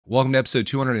Welcome to episode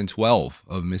 212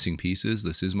 of Missing Pieces.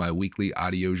 This is my weekly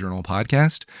audio journal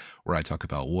podcast where I talk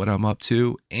about what I'm up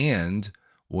to and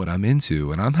what I'm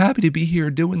into. And I'm happy to be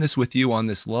here doing this with you on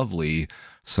this lovely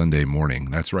Sunday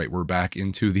morning. That's right, we're back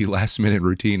into the last minute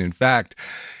routine. In fact,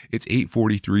 it's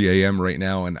 8:43 a.m. right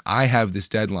now, and I have this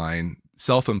deadline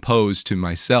self-imposed to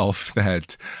myself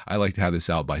that I like to have this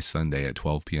out by Sunday at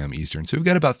 12 p.m. Eastern. So we've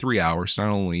got about 3 hours to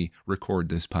not only record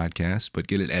this podcast, but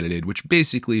get it edited, which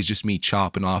basically is just me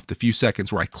chopping off the few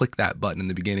seconds where I click that button in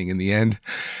the beginning and the end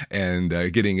and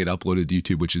getting it uploaded to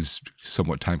YouTube, which is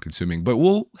somewhat time consuming, but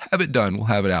we'll have it done. We'll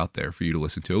have it out there for you to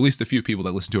listen to, at least a few people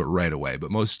that listen to it right away.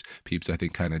 But most peeps, I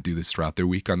think, kind of do this throughout their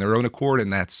week on their own accord,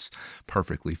 and that's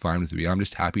perfectly fine with me. I'm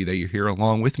just happy that you're here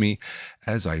along with me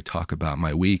as I talk about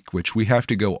my week, which we have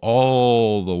to go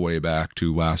all the way back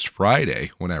to last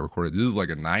Friday when I recorded. This is like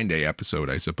a 9-day episode,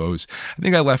 I suppose. I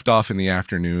think I left off in the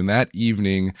afternoon. That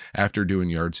evening, after doing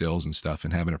yard sales and stuff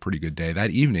and having a pretty good day,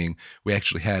 that evening, we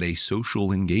actually had a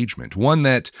social engagement, one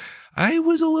that I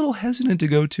was a little hesitant to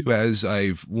go to, as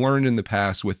I've learned in the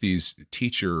past with these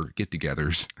teacher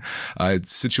get-togethers.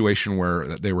 It's a situation where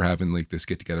they were having like this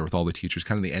get-together with all the teachers,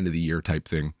 kind of the end of the year type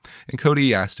thing. And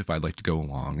Cody asked if I'd like to go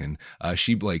along, and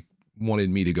she wanted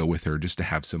me to go with her just to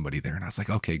have somebody there. And I was like,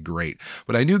 okay, great.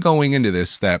 But I knew going into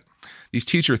this that these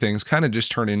teacher things kind of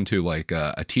just turn into like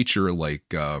a teacher,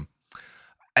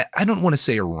 I don't want to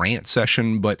say a rant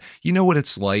session, but you know what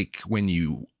it's like when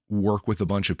you work with a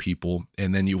bunch of people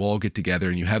and then you all get together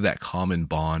and you have that common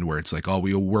bond where it's like, oh,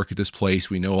 we all work at this place.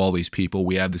 We know all these people.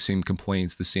 We have the same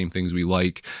complaints, the same things we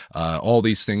like. All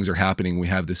these things are happening. We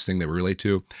have this thing that we relate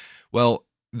to. Well,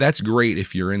 that's great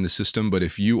if you're in the system, but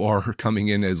if you are coming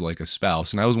in as like a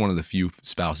spouse, and I was one of the few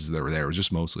spouses that were there, it was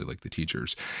just mostly like the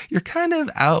teachers, you're kind of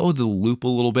out of the loop a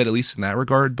little bit, at least in that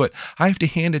regard. But I have to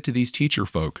hand it to these teacher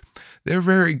folk. They're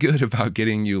very good about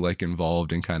getting you like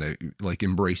involved and kind of like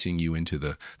embracing you into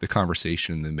the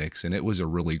conversation in the mix. And it was a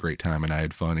really great time and I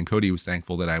had fun, and Cody was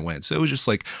thankful that I went. So it was just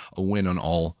like a win on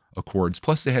all accords.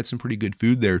 Plus they had some pretty good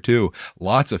food there too.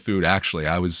 Lots of food, actually.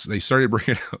 They started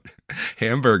bringing out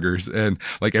hamburgers, and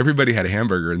like everybody had a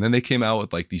hamburger, and then they came out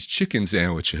with like these chicken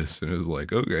sandwiches, and it was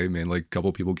like, okay, man, like a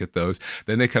couple people get those.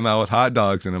 Then they come out with hot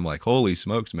dogs, and I'm like, holy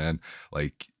smokes, man.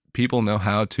 Like, people know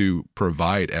how to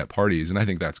provide at parties, and I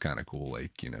think that's kind of cool.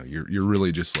 Like, you know, you're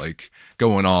really just like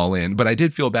going all in. But I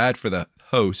did feel bad for the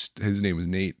host. His name was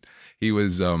Nate. He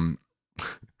was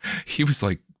he was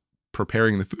like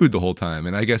preparing the food the whole time,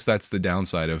 and I guess that's the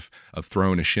downside of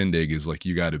throwing a shindig, is like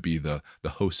you got to be the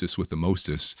hostess with the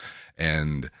mostess,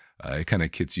 and it kind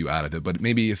of kits you out of it. But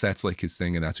maybe if that's like his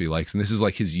thing and that's what he likes, and this is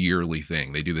like his yearly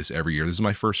thing, they do this every year. This is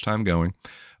my first time going,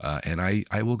 and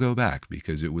I will go back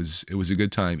because it was a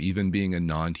good time, even being a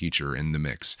non-teacher in the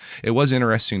mix. It was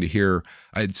interesting to hear.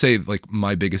 I'd say like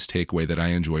my biggest takeaway that I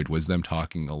enjoyed was them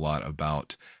talking a lot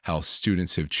about how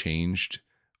students have changed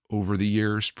over the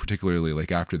years, particularly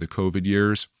like after the COVID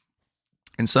years,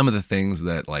 and some of the things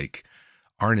that like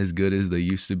aren't as good as they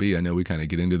used to be. I know we kind of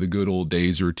get into the good old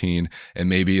days routine, and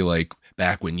maybe like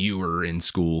back when you were in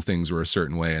school, things were a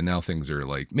certain way, and now things are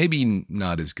like maybe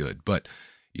not as good. But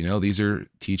you know, these are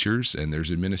teachers and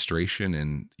there's administration,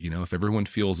 and you know, if everyone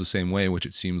feels the same way, which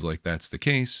it seems like that's the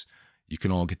case, you can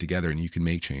all get together and you can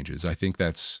make changes. I think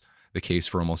that's the case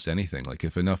for almost anything. Like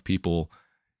if enough people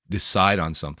decide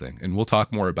on something, and we'll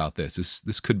talk more about this.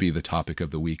 This could be the topic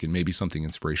of the week and maybe something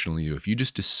inspirational to you. If you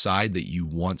just decide that you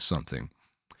want something,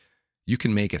 you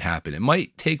can make it happen. It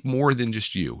might take more than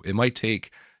just you. It might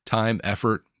take time,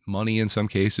 effort, money in some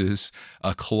cases,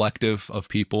 a collective of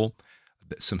people,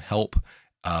 some help,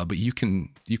 but you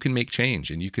can make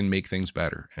change and you can make things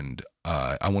better. And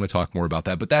I want to talk more about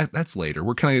that, but that's later.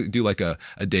 We're kind of do like a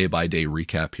day-by-day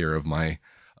recap here of my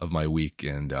week,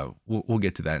 and we'll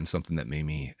get to that, in something that made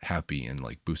me happy and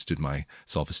like boosted my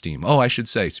self-esteem. Oh, I should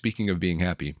say, speaking of being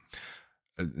happy,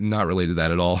 not related to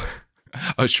that at all.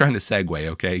 I was trying to segue,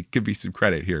 okay? Give me some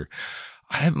credit here.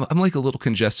 I'm like a little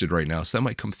congested right now, so that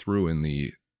might come through in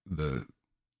the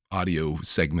audio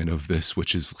segment of this,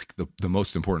 which is like the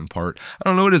most important part. I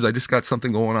don't know what it is. I just got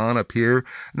something going on up here,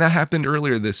 and that happened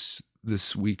earlier this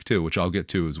week too, which I'll get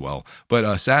to as well.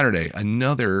 But Saturday,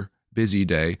 another busy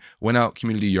day. Went out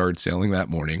community yard sailing that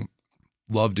morning.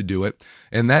 Love to do it.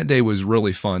 And that day was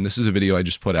really fun. This is a video I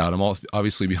just put out. I'm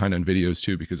obviously behind on videos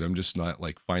too, because I'm just not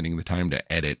like finding the time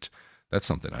to edit. That's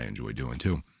something I enjoy doing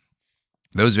too.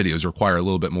 Those videos require a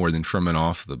little bit more than trimming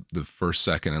off the first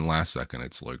second and last second.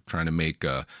 It's like trying to make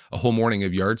a whole morning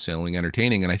of yard sailing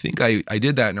entertaining. And I think I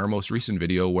did that in our most recent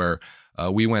video where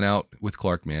we went out with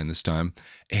Clark Man this time,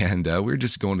 and we were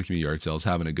just going to community yard sales,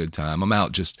 having a good time. I'm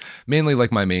out just mainly,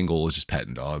 like, my main goal is just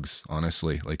petting dogs,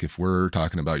 honestly. Like, if we're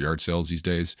talking about yard sales these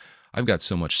days, I've got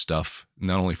so much stuff,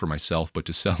 not only for myself, but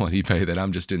to sell on eBay, that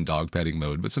I'm just in dog petting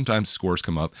mode. But sometimes scores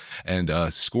come up,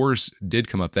 and scores did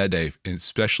come up that day,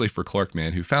 especially for Clark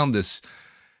Man, who found this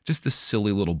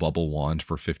silly little bubble wand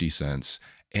for 50 cents.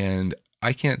 And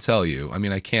I can't tell you, I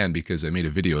mean, I can because I made a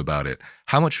video about it,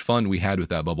 how much fun we had with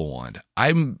that bubble wand.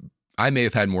 I may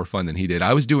have had more fun than he did.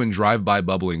 I was doing drive-by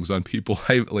bubblings on people.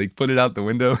 I like put it out the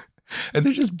window and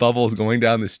there's just bubbles going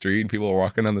down the street and people are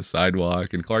walking on the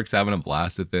sidewalk and Clark's having a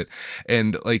blast with it.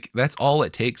 And like, that's all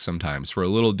it takes sometimes for a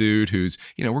little dude who's,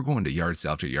 we're going to yard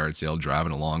sale after yard sale,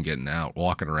 driving along, getting out,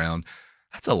 walking around.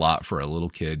 That's a lot for a little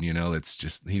kid, it's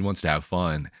just, he wants to have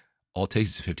fun. All it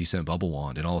takes is a 50-cent bubble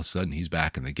wand, and all of a sudden he's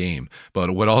back in the game.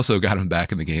 But what also got him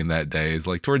back in the game that day is,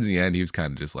 like, towards the end, he was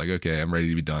kind of just like, okay, I'm ready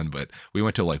to be done. But we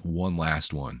went to like one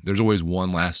last one. There's always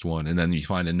one last one, and then you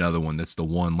find another one that's the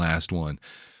one last one.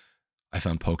 I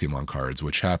found Pokemon cards,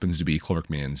 which happens to be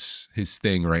Clarkman's his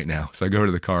thing right now. So I go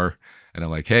to the car and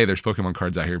I'm like, hey, there's Pokemon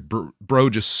cards out here.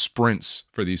 Bro just sprints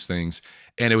for these things.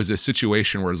 And it was a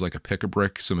situation where it's like a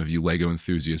pick-a-brick. Some of you Lego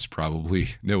enthusiasts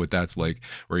probably know what that's like,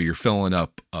 where you're filling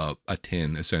up a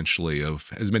tin, essentially,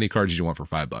 of as many cards as you want for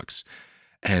 $5.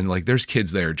 And like, there's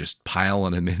kids there just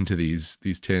piling them into these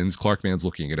tins. Clarkman's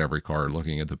looking at every card,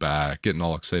 looking at the back, getting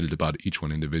all excited about each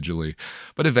one individually.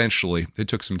 But eventually, it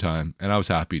took some time, and I was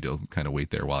happy to kind of wait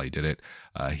there while he did it.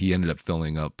 He ended up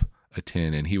filling up a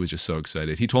tin, and he was just so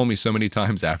excited. He told me so many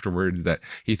times afterwards that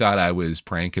he thought I was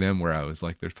pranking him, where I was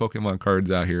like, there's Pokemon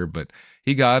cards out here, but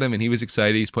he got him and he was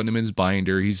excited. He's putting them in his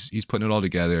binder. He's putting it all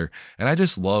together. And I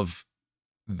just love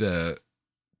the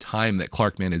time that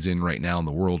Clarkman is in right now in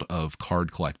the world of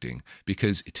card collecting,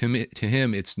 because to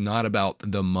him, it's not about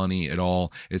the money at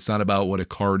all. It's not about what a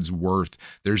card's worth.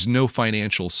 There's no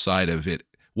financial side of it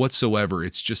whatsoever.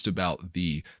 It's just about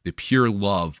the pure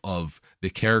love of the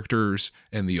characters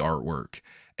and the artwork.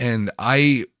 And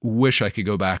I wish I could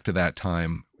go back to that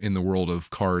time in the world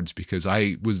of cards, because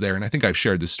I was there, and I think I've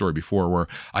shared this story before, where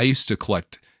I used to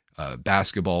collect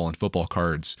basketball and football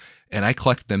cards, and I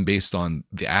collect them based on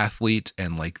the athlete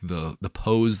and like the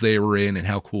pose they were in and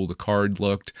how cool the card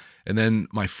looked. And then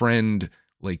my friend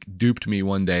like duped me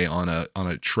one day on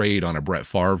a trade on a Brett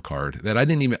Favre card that I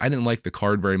didn't like the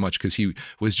card very much, because he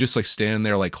was just like standing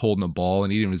there like holding a ball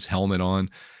and he didn't have his helmet on.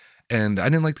 And I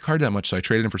didn't like the card that much, so I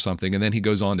traded him for something. And then he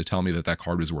goes on to tell me that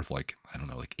card was worth like, I don't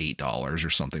know, like $8 or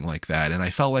something like that. And I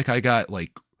felt like I got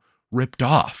like ripped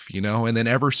off, And then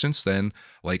ever since then,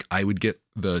 like, I would get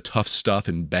the Tough Stuff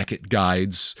and Beckett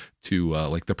guides to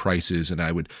like the prices, and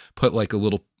I would put like a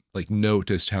little like note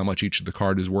as to how much each of the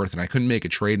card is worth. And I couldn't make a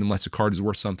trade unless a card is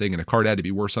worth something, and a card had to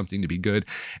be worth something to be good.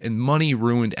 And money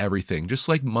ruined everything, just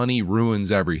like money ruins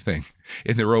everything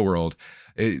in the real world.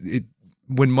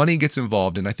 When money gets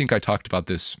involved, and I think I talked about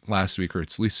this last week, or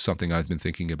it's at least something I've been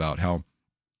thinking about, how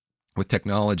with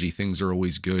technology, things are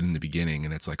always good in the beginning,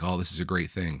 and it's like, oh, this is a great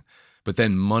thing. But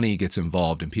then money gets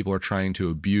involved and people are trying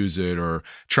to abuse it or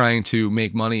trying to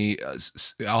make money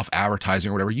off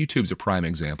advertising or whatever. YouTube's a prime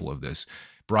example of this.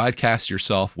 Broadcast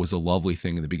yourself was a lovely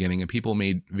thing in the beginning, and people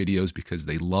made videos because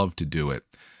they loved to do it.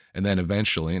 And then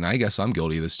eventually, and I guess I'm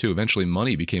guilty of this too, eventually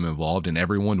money became involved and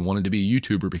everyone wanted to be a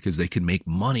YouTuber because they could make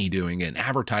money doing it. And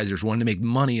advertisers wanted to make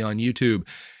money on YouTube,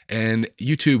 and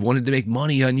YouTube wanted to make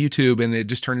money on YouTube. And it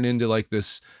just turned into like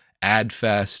this ad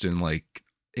fest and like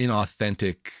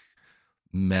inauthentic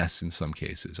mess in some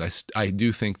cases. I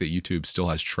do think that YouTube still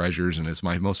has treasures, and it's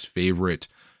my most favorite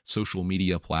social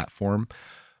media platform.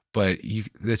 But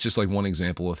that's just like one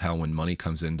example of how when money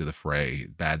comes into the fray,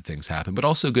 bad things happen, but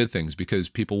also good things, because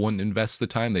people wouldn't invest the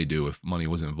time they do if money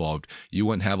was involved. You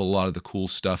wouldn't have a lot of the cool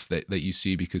stuff that you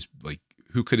see, because like,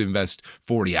 who could invest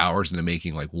 40 hours into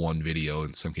making like one video?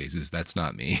 In some cases, that's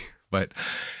not me. But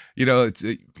you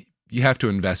have to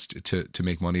invest to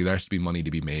make money. There has to be money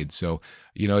to be made. So,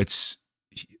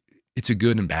 it's a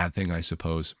good and bad thing, I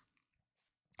suppose.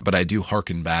 But I do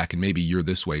hearken back, and maybe you're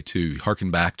this way too,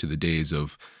 hearken back to the days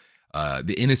of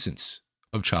the innocence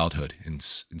of childhood in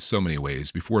so many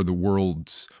ways, before the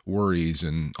world's worries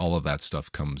and all of that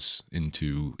stuff comes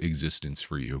into existence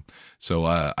for you. So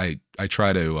I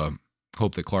try to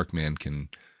hope that Clarkman can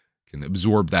can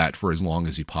absorb that for as long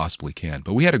as he possibly can.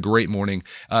 But we had a great morning.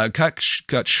 Cut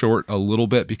short a little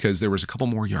bit because there was a couple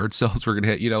more yard sales we're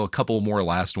gonna hit, a couple more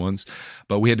last ones,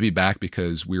 but we had to be back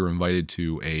because we were invited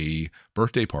to a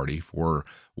birthday party for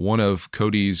one of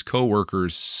Cody's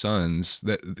coworkers' sons.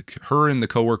 That her and the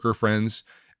coworker friends,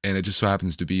 and it just so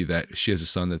happens to be that she has a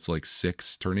son that's like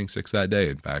 6, turning 6 that day,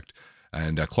 in fact.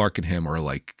 And Clark and him are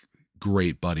like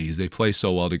great buddies. They play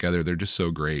so well together. They're just so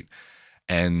great.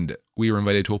 And we were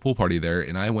invited to a pool party there,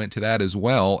 and I went to that as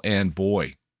well. And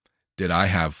boy, did I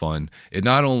have fun. It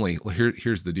not only,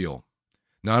 here's the deal.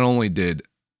 Not only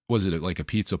was it like a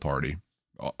pizza party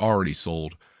already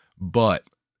sold, but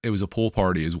it was a pool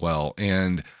party as well.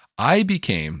 And I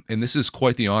became, and this is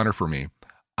quite the honor for me,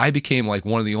 I became like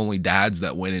one of the only dads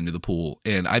that went into the pool,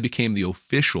 and I became the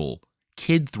official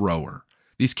kid thrower.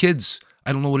 These kids,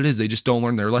 I don't know what it is. They just don't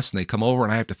learn their lesson. They come over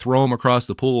and I have to throw them across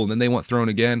the pool, and then they want thrown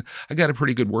again. I got a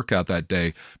pretty good workout that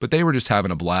day, but they were just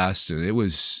having a blast. And it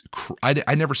was,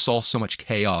 I never saw so much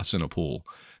chaos in a pool.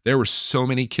 There were so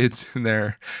many kids in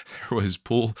there. There was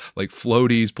pool, like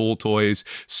floaties, pool toys,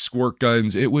 squirt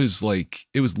guns. It was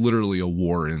literally a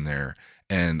war in there.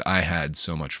 And I had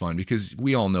so much fun because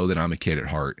we all know that I'm a kid at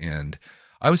heart, and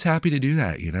I was happy to do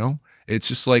that. It's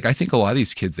just like, I think a lot of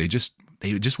these kids, they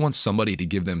just want somebody to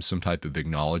give them some type of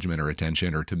acknowledgement or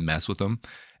attention or to mess with them.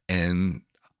 And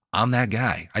I'm that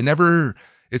guy.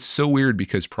 It's so weird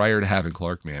because prior to having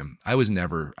Clark, man, I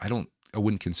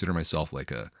wouldn't consider myself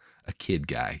like a kid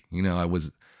guy. I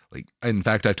was like, in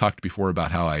fact, I've talked before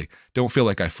about how I don't feel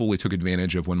like I fully took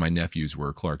advantage of when my nephews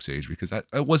were Clark's age, because that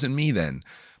wasn't me then.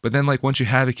 But then like once you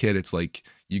have a kid, it's like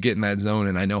you get in that zone,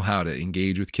 and I know how to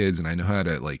engage with kids, and I know how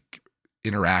to like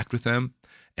interact with them.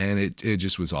 And it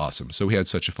just was awesome. So we had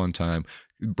such a fun time.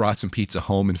 Brought some pizza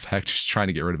home. In fact, just trying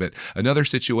to get rid of it. Another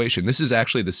situation. This is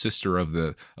actually the sister of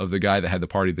the guy that had the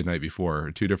party the night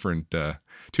before. Two different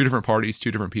parties,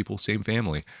 two different people, same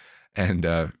family.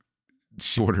 And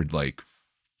she ordered like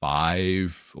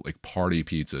 5 like party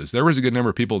pizzas. There was a good number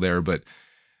of people there, but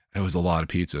it was a lot of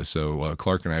pizza. So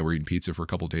Clark and I were eating pizza for a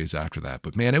couple of days after that.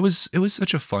 But man, it was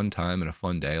such a fun time and a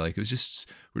fun day. Like we're just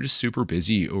super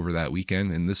busy over that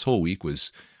weekend, and this whole week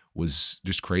was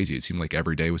just crazy. It seemed like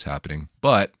every day was happening.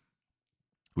 But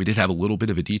we did have a little bit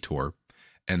of a detour,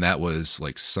 and that was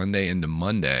like Sunday into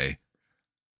Monday.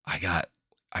 I got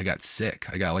sick.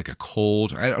 I got like a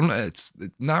cold. I don't know. It's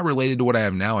not related to what I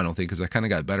have now, I don't think, because I kind of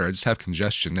got better. I just have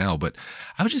congestion now, but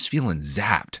I was just feeling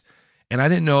zapped. And I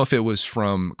didn't know if it was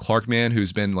from Clark, man,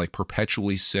 who's been like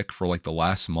perpetually sick for like the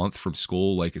last month from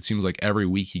school. Like it seems like every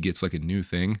week he gets like a new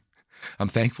thing. I'm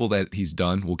thankful that he's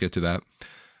done. We'll get to that.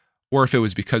 Or if it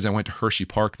was because I went to Hershey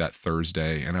Park that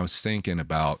Thursday, and I was thinking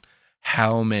about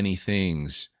how many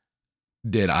things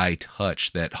did I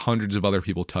touch that hundreds of other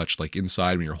people touched, like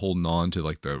inside when you're holding on to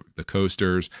like the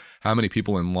coasters. How many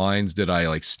people in lines did I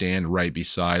like stand right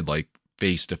beside, like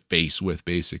face to face with,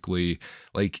 basically?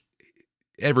 Like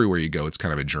everywhere you go, it's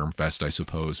kind of a germ fest, I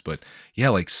suppose. But yeah,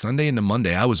 like Sunday into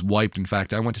Monday, I was wiped. In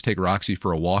fact, I went to take Roxy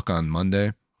for a walk on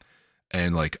Monday,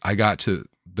 and like I got to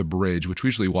the bridge, which we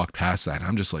usually walk past that, and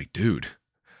I'm just like, dude,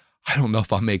 I don't know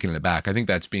if I'm making it back. I think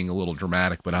that's being a little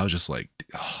dramatic, but I was just like,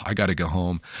 oh, I got to go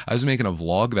home. I was making a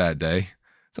vlog that day.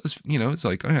 So it's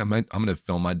like, oh, yeah, I'm going to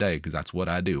film my day because that's what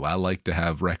I do. I like to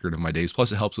have record of my days.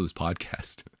 Plus it helps with this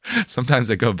podcast.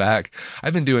 Sometimes I go back.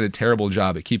 I've been doing a terrible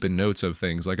job at keeping notes of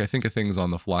things. Like I think of things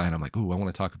on the fly and I'm like, ooh, I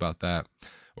want to talk about that.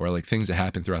 Or like things that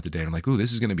happen throughout the day. And I'm like, ooh,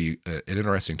 this is going to be an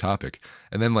interesting topic.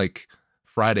 And then like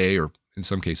Friday, or in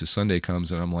some cases Sunday,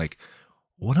 comes and I'm like,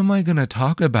 what am I going to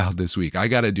talk about this week? I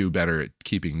got to do better at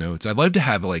keeping notes. I'd love to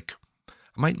have like,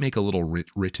 I might make a little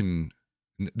written,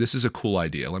 this is a cool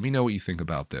idea. Let me know what you think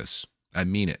about this. I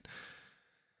mean it.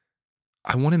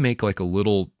 I want to make like a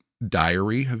little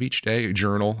diary of each day, a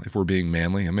journal, if we're being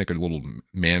manly. I make a little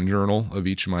man journal of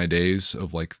each of my days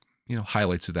of like,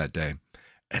 highlights of that day.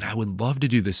 And I would love to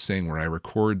do this thing where I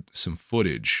record some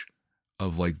footage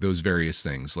of like those various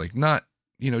things, like not,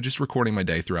 just recording my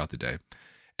day throughout the day.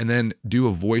 And then do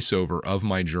a voiceover of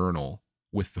my journal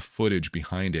with the footage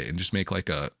behind it and just make like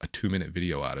a 2-minute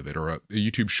video out of it, or a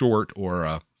YouTube short, or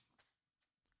a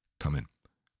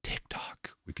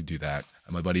TikTok. We could do that.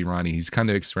 And my buddy Ronnie, he's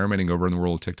kind of experimenting over in the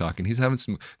world of TikTok, and he's having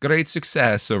some great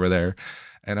success over there.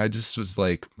 And I just was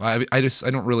like, I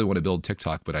don't really want to build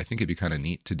TikTok, but I think it'd be kind of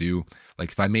neat to do.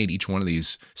 Like if I made each one of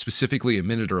these specifically a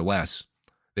minute or less,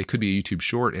 they could be a YouTube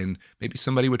short, and maybe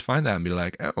somebody would find that and be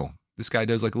like, oh, this guy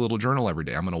does like a little journal every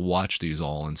day. I'm going to watch these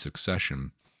all in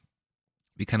succession.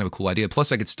 Be kind of a cool idea.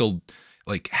 Plus I could still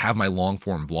like have my long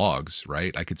form vlogs,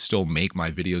 right? I could still make my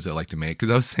videos I like to make. Cause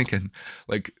I was thinking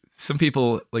like some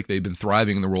people, like, they've been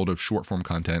thriving in the world of short form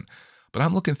content, but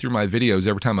I'm looking through my videos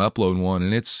every time I upload one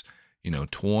and it's,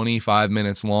 25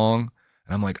 minutes long.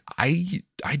 And I'm like, I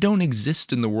don't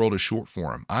exist in the world of short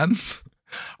form. I'm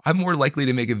more likely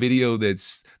to make a video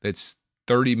that's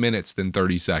 30 minutes than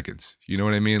 30 seconds. You know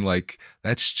what I mean? Like,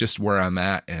 that's just where I'm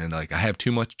at. And like, I have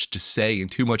too much to say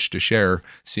and too much to share,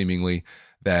 seemingly,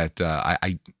 that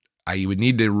I would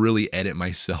need to really edit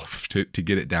myself to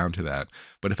get it down to that.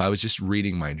 But if I was just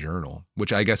reading my journal,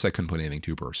 which I guess I couldn't put anything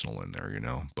too personal in there,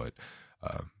 but,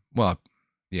 well,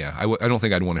 yeah, I don't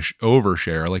think I'd want to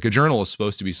overshare. Like, a journal is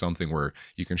supposed to be something where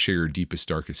you can share your deepest,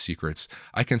 darkest secrets.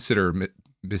 I consider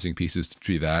Missing Pieces to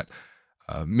be that.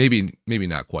 Maybe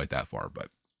not quite that far, but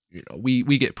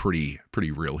we get pretty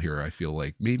real here. I feel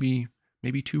like maybe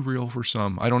too real for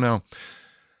some. I don't know,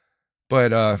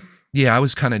 but yeah, I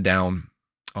was kind of down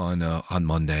on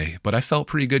Monday, but I felt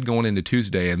pretty good going into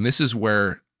Tuesday, and this is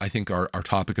where I think our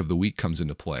topic of the week comes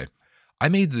into play. I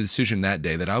made the decision that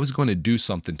day that I was going to do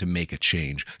something to make a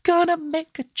change. Gonna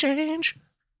make a change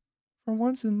for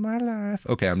once in my life.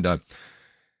 Okay, I'm done.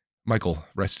 Michael,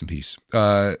 rest in peace.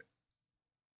 The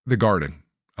garden.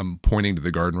 I'm pointing to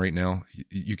the garden right now.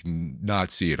 You can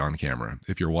not see it on camera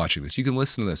if you're watching this. You can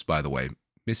listen to this, by the way.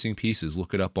 Missing Pieces.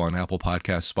 Look it up on Apple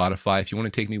Podcasts, Spotify. If you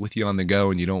want to take me with you on the go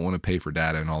and you don't want to pay for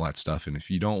data and all that stuff, and if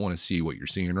you don't want to see what you're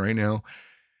seeing right now,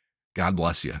 God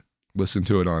bless you. Listen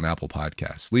to it on Apple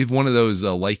Podcasts. Leave one of those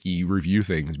likey review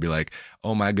things. Be like,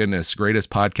 oh my goodness, greatest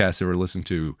podcast ever listened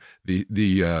to.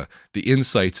 The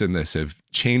insights in this have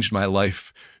changed my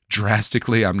life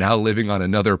drastically. I'm now living on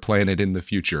another planet in the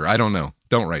future. I don't know.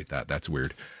 Don't write that. That's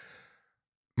weird.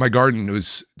 My garden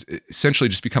was essentially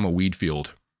just become a weed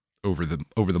field over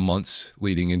the months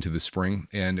leading into the spring.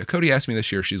 And Cody asked me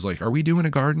this year, she's like, are we doing a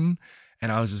garden?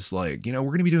 And I was just like, we're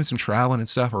going to be doing some traveling and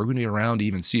stuff. Or we're going to be around to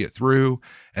even see it through.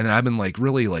 And then I've been like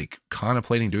really like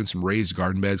contemplating doing some raised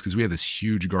garden beds because we have this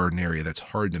huge garden area that's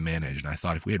hard to manage. And I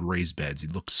thought if we had raised beds,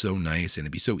 it'd look so nice and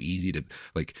it'd be so easy to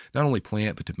like not only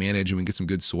plant, but to manage, and we can get some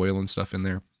good soil and stuff in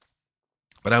there.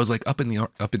 But I was like up in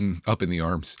the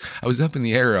arms. I was up in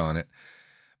the air on it.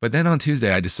 But then on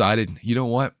Tuesday, I decided, you know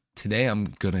what? Today I'm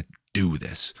going to do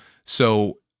this.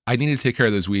 So I needed to take care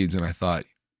of those weeds. And I thought,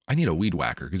 I need a weed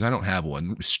whacker because I don't have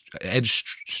one. Edge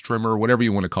trimmer, whatever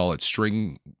you want to call it,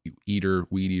 string eater,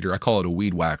 weed eater. I call it a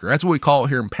weed whacker. That's what we call it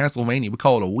here in Pennsylvania. We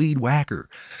call it a weed whacker.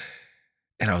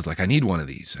 And I was like, I need one of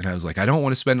these. And I was like, I don't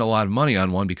want to spend a lot of money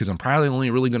on one because I'm probably only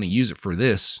really going to use it for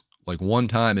this like one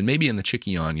time and maybe in the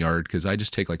Chickion yard because I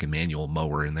just take like a manual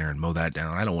mower in there and mow that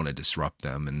down. I don't want to disrupt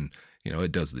them. And,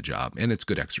 it does the job and it's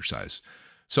good exercise.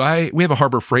 So we have a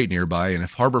Harbor Freight nearby. And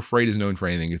if Harbor Freight is known for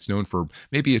anything, it's known for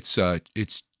maybe it's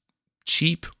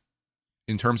cheap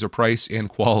in terms of price and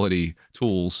quality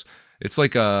tools. It's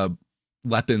like a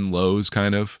Lepin Lowe's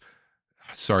kind of.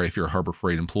 Sorry if you're a Harbor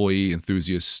Freight employee,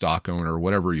 enthusiast, stock owner,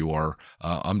 whatever you are.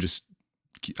 I'm just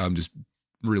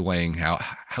relaying how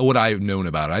what I've known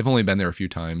about it. I've only been there a few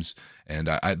times, and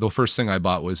the first thing I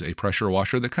bought was a pressure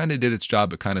washer that kind of did its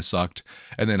job, but kind of sucked.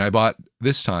 And then I bought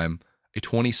this time a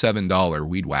 $27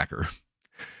 weed whacker,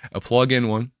 a plug-in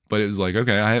one. But it was like,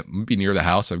 okay, I'm be near the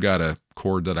house. I've got a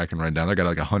cord that I can run down. I got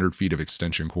like 100 feet of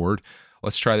extension cord.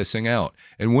 Let's try this thing out.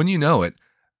 And when you know it,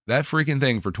 that freaking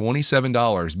thing for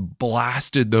 $27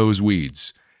 blasted those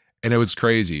weeds. And it was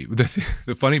crazy.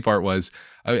 The funny part was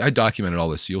I documented all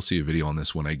this. You'll see a video on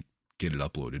this when I get it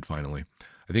uploaded finally.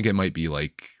 I think it might be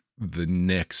like the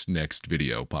next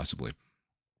video, possibly.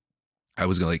 I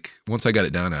was like, once I got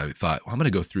it done, I thought, well, I'm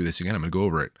going to go through this again. I'm going to go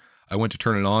over it. I went to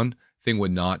turn it on. Thing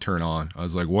would not turn on. I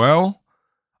was like, well,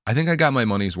 I think I got my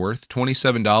money's worth.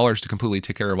 $27 to completely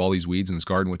take care of all these weeds in this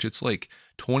garden, which it's like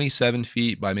 27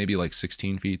 feet by maybe like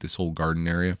 16 feet, this whole garden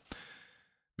area.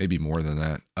 Maybe more than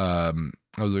that.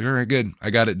 I was like, all right, good.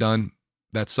 I got it done.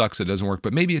 That sucks. It doesn't work,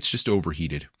 but maybe it's just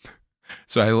overheated.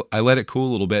 So I let it cool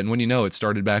a little bit. And when it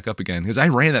started back up again because I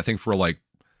ran that thing for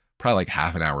probably like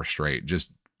half an hour straight,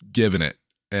 just giving it,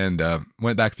 and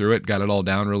went back through it, got it all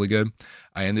down really good.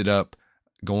 I ended up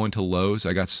going to Lowe's.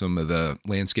 I got some of the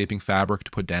landscaping fabric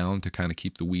to put down to kind of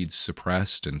keep the weeds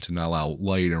suppressed and to not allow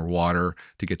light or water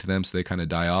to get to them so they kind of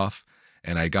die off.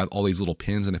 And I got all these little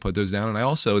pins and I put those down. And I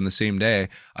also, in the same day,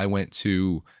 I went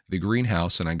to the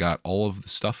greenhouse and I got all of the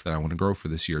stuff that I want to grow for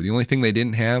this year. The only thing they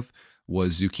didn't have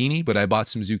was zucchini, but I bought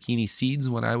some zucchini seeds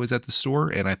when I was at the store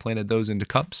and I planted those into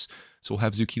cups. So we'll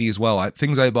have zucchini as well.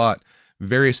 Things I bought,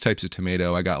 various types of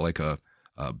tomato. I got like a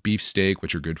beef steak,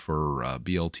 which are good for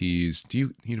BLTs.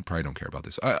 You probably don't care about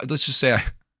this. Let's just say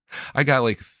I got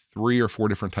like 3 or 4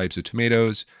 different types of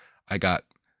tomatoes. I got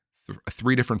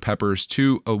 3 different peppers.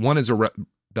 One is a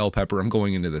bell pepper. I'm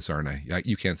going into this, aren't I?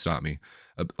 You can't stop me.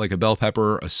 like a bell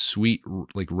pepper, a sweet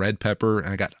like red pepper, and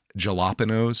I got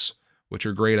jalapenos, which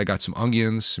are great. I got some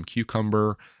onions, some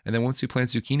cucumber, and then once you plant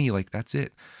zucchini, like that's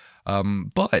it.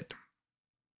 But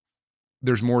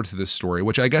there's more to this story,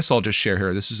 which I guess I'll just share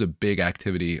here. This is a big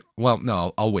activity. Well,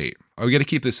 no, I'll wait. I got to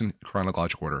keep this in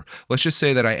chronological order. Let's just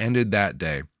say that I ended that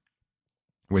day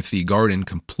with the garden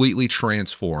completely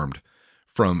transformed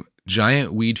from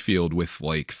giant weed field with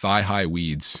like thigh-high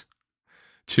weeds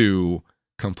to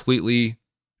completely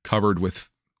covered with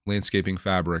landscaping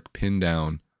fabric, pinned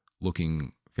down,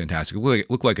 looking fantastic.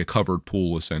 It looked like a covered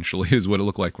pool, essentially, is what it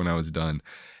looked like when I was done.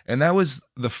 And that was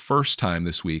the first time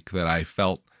this week that I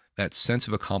felt that sense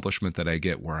of accomplishment that I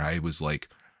get where I was like,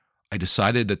 I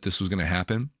decided that this was going to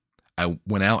happen. I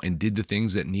went out and did the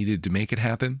things that needed to make it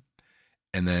happen.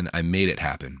 And then I made it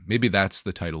happen. Maybe that's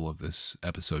the title of this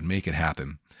episode, Make It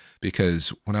Happen.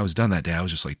 Because when I was done that day, I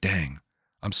was just like, dang,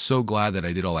 I'm so glad that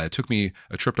I did all that. It took me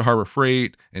a trip to Harbor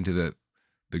Freight and to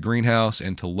the greenhouse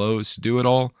and to Lowe's to do it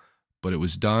all. But it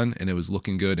was done and it was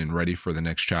looking good and ready for the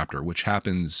next chapter, which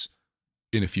happens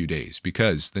in a few days.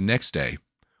 Because the next day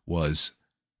was,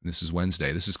 this is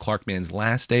Wednesday, this is Clark Man's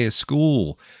last day of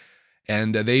school.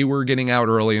 And they were getting out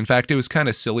early. In fact, it was kind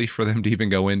of silly for them to even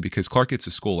go in because Clark gets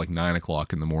to school like 9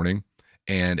 o'clock in the morning.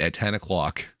 And at 10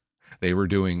 o'clock, they were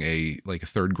doing a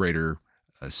third grader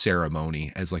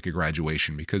ceremony as like a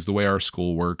graduation, because the way our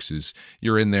school works is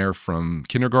you're in there from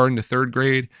kindergarten to third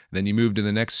grade, then you move to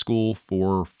the next school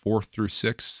for 4th through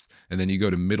 6th, and then you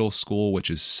go to middle school, which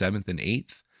is 7th and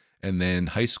 8th, and then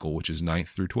high school, which is 9th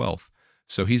through 12th.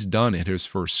 So he's done at his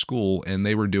first school, and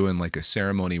they were doing like a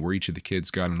ceremony where each of the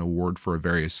kids got an award for a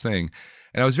various thing.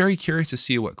 And I was very curious to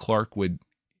see what Clark would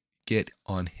get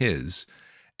on his.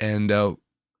 And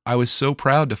I was so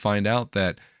proud to find out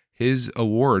that his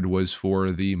award was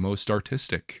for the most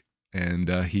artistic.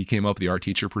 And he came up, the art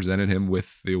teacher presented him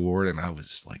with the award. And I was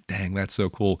just like, dang, that's so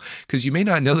cool. Because you may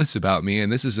not know this about me.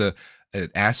 And this is an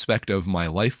aspect of my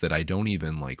life that I don't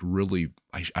even like really,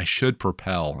 I should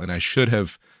propel, and I should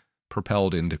have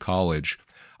propelled into college.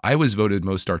 I was voted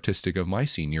most artistic of my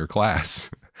senior class,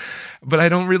 but I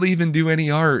don't really even do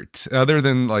any art other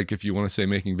than like, if you want to say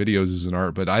making videos is an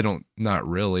art, but not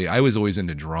really. I was always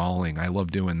into drawing. I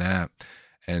love doing that.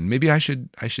 And maybe I should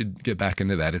get back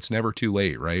into that. It's never too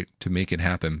late, right? To make it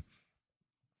happen.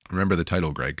 Remember the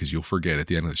title, Greg, because you'll forget at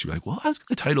the end of this. You'll be like, well, I was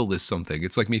going to title this something.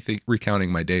 It's like me recounting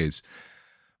my days.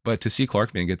 But to see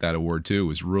Clark Man get that award too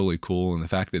was really cool. And the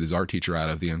fact that his art teacher out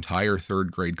of the entire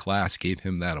third grade class gave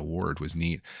him that award was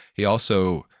neat. He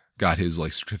also got his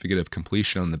like certificate of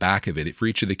completion on the back of it. For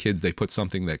each of the kids, they put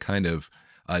something that kind of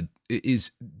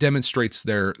demonstrates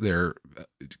their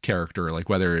character, like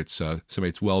whether it's somebody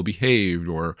that's well behaved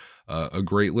or a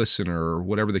great listener or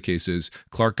whatever the case is.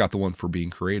 Clark got the one for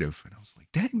being creative, and I was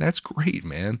like, dang, that's great,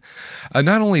 man.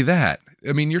 Not only that,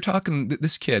 I mean, you're talking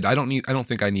this kid. I don't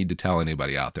think I need to tell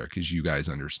anybody out there, because you guys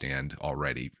understand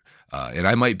already. And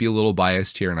I might be a little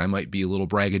biased here, and I might be a little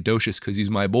braggadocious because he's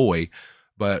my boy.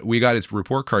 But we got his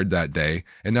report card that day,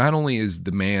 and not only is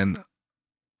the man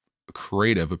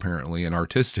creative apparently and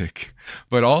artistic,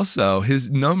 but also his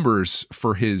numbers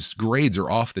for his grades are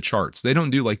off the charts. They don't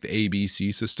do like the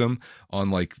ABC system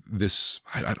on like this.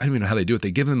 I don't even know how they do it.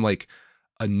 They give him like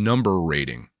a number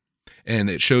rating, and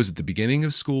it shows at the beginning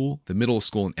of school, the middle of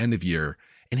school, and end of year.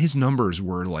 And his numbers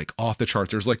were like off the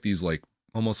charts. There's like these like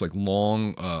almost like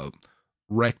long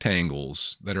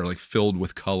rectangles that are like filled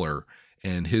with color,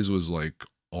 and his was like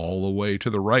all the way to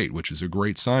the right, which is a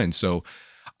great sign. So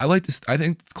I like this. I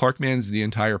think Clark Man's the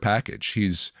entire package.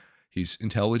 He's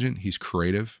intelligent, he's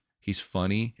creative, he's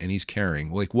funny, and he's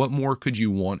caring. Like, what more could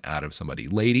you want out of somebody?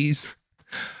 Ladies,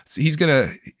 so he's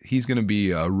gonna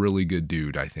be a really good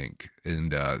dude, I think.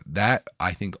 And that,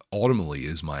 I think, ultimately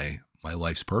is my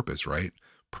life's purpose, right?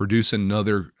 Produce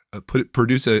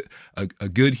produce a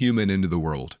good human into the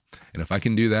world. And if I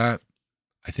can do that,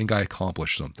 I think I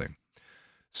accomplished something.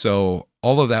 So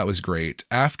all of that was great.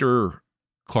 After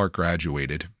Clark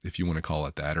graduated, if you want to call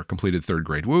it that, or completed third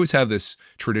grade, we always have this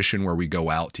tradition where we go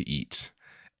out to eat.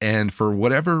 And for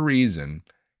whatever reason,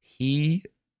 he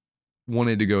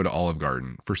wanted to go to Olive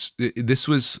Garden.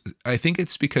 I think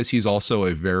it's because he's also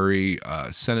a very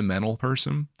sentimental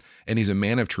person, and he's a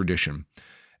man of tradition.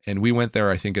 And we went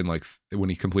there, I think, in like when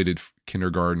he completed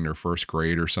kindergarten or first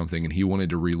grade or something, and he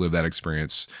wanted to relive that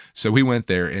experience. So we went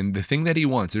there, and the thing that he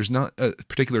wants, there's not a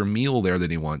particular meal there that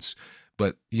he wants,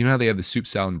 but you know how they have the soup,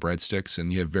 salad, and breadsticks,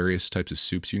 and you have various types of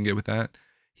soups you can get with that?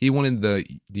 He wanted the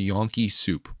Yonke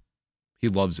soup. He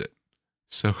loves it.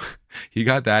 So he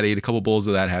got that, ate a couple bowls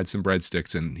of that, had some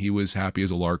breadsticks, and he was happy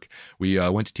as a lark. We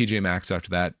went to TJ Maxx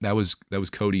after that. That was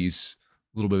Cody's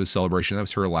little bit of a celebration. That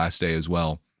was her last day as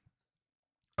well,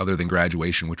 other than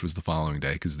graduation, which was the following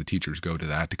day, because the teachers go to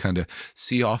that to kind of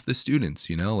see off the students,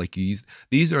 like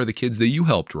these are the kids that you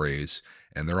helped raise,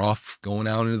 and they're off going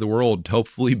out into the world to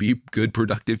hopefully be good,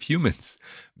 productive humans.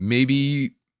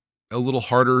 Maybe a little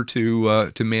harder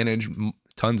to manage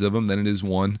tons of them than it is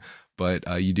one, but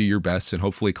you do your best, and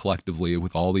hopefully collectively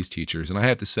with all these teachers. And I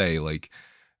have to say, like,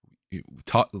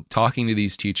 talking to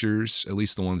these teachers, at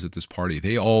least the ones at this party,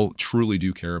 they all truly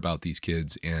do care about these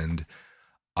kids. And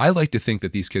I like to think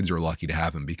that these kids are lucky to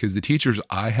have them, because the teachers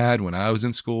I had when I was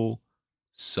in school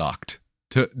sucked,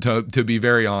 to be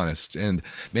very honest. And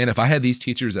man, if I had these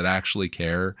teachers that actually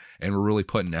care and were really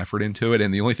putting effort into it,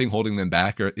 and the only thing holding them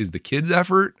back is the kids'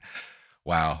 effort,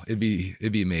 wow, it'd be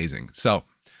amazing. So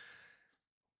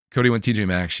Cody went to TJ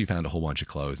Maxx. She found a whole bunch of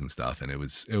clothes and stuff, and it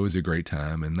was a great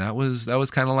time. And that was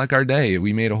kind of like our day.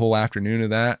 We made a whole afternoon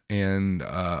of that, and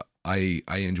I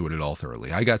enjoyed it all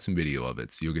thoroughly. I got some video of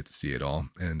it, so you'll get to see it all,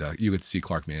 and you get to see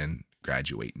Clark Mann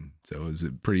graduating. So it was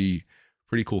a pretty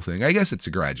cool thing. I guess it's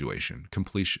a graduation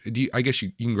completion. I guess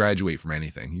you can graduate from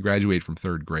anything. You graduate from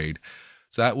third grade.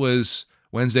 So that was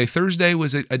Wednesday. Thursday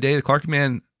was a day that Clark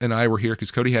Mann and I were here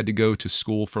because Cody had to go to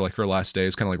school for like her last day.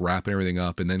 It's kind of like wrapping everything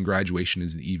up, and then graduation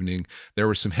is in the evening. There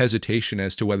was some hesitation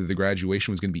as to whether the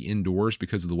graduation was going to be indoors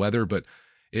because of the weather, but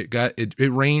it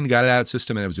rained, got it out of the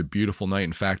system, and it was a beautiful night.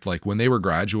 In fact, like when they were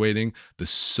graduating, the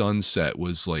sunset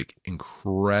was like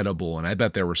incredible, and I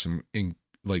bet there were some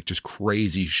like just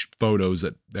crazy photos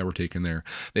that were taken there.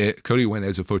 Cody went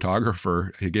as a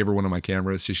photographer. He gave her one of my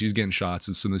cameras, so she's getting shots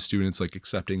of some of the students like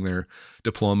accepting their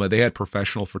diploma. They had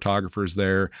professional photographers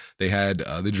there. They had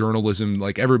the journalism,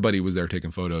 like everybody was there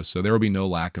taking photos, so there will be no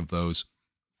lack of those.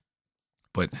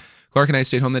 But Clark and I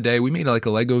stayed home that day. We made like a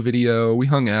Lego video. We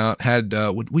hung out, had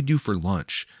what we do for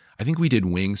lunch. I think we did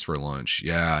wings for lunch.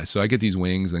 Yeah, so I get these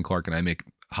wings, and Clark and I make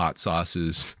hot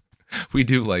sauces. We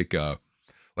do like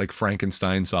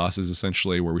Frankenstein sauces,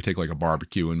 essentially, where we take like a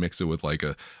barbecue and mix it with like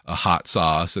a hot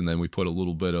sauce, and then we put a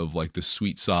little bit of like the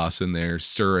sweet sauce in there,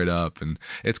 stir it up, and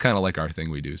it's kind of like our thing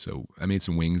we do. So I made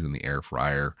some wings in the air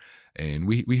fryer, and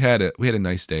we had a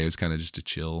nice day. It was kind of just a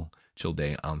chill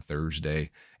day on Thursday,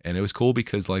 and it was cool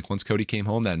because like once Cody came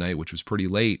home that night, which was pretty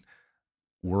late,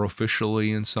 we're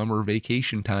officially in summer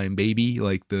vacation time, baby.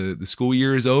 Like the school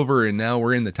year is over, and now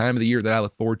we're in the time of the year that I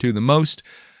look forward to the most.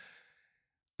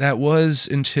 That was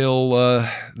until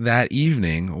that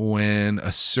evening when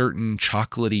a certain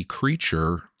chocolatey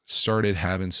creature started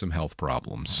having some health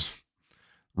problems.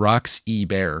 Rox E.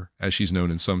 Bear, as she's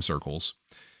known in some circles,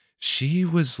 she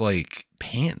was like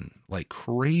panting like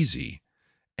crazy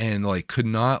and like could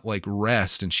not like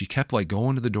rest. And she kept like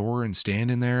going to the door and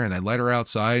standing there. And I let her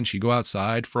outside, and she'd go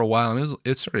outside for a while. And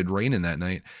it started raining that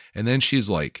night. And then she's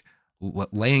like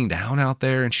laying down out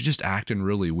there, and she just acting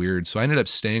really weird. So I ended up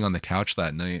staying on the couch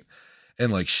that night,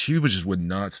 and like she would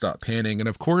not stop panting. And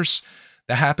of course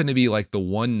that happened to be like the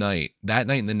one night, that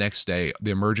night and the next day, the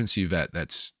emergency vet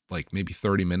that's like maybe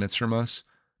 30 minutes from us,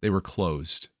 they were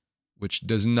closed, which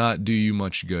does not do you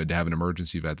much good to have an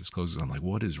emergency vet that's closed. I'm like,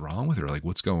 what is wrong with her? Like,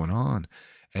 what's going on?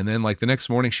 And then like the next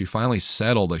morning she finally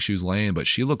settled, like she was laying, but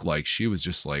she looked like she was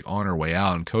just like on her way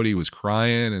out, and Cody was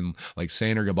crying and like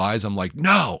saying her goodbyes. I'm like,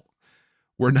 no,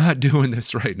 we're not doing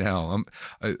this right now.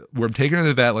 We're taking her to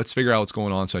the vet. Let's figure out what's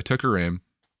going on. So I took her in,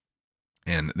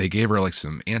 and they gave her like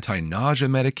some anti-nausea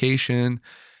medication,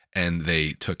 and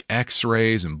they took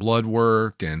x-rays and blood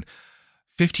work, and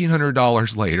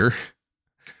 $1,500 later,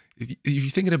 if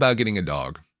you're thinking about getting a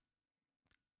dog,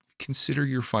 consider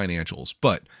your financials.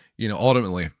 But,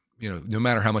 ultimately, no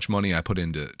matter how much money I put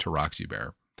into Roxy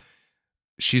Bear,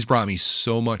 she's brought me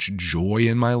so much joy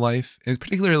in my life, and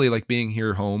particularly like being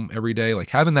here home every day, like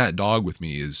having that dog with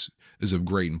me is of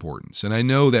great importance. And I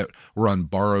know that we're on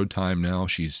borrowed time now.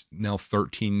 She's now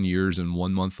 13 years and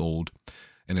 1 month old.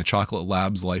 In a Chocolate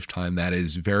Labs lifetime, that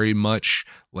is very much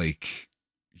like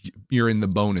you're in the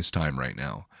bonus time right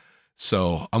now.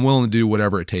 So I'm willing to do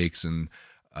whatever it takes. And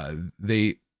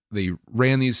they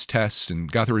ran these tests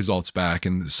and got the results back.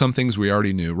 And some things we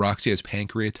already knew. Roxy has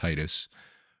pancreatitis,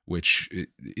 which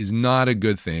is not a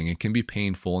good thing. It can be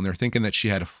painful. And they're thinking that she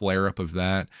had a flare up of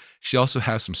that. She also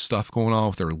has some stuff going on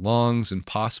with her lungs and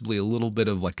possibly a little bit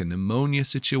of like a pneumonia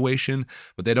situation,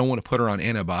 but they don't want to put her on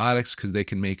antibiotics because they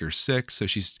can make her sick. So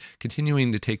she's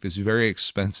continuing to take this very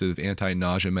expensive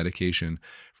anti-nausea medication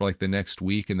for like the next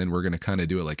week. And then we're going to kind of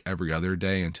do it like every other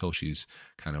day until she's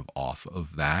kind of off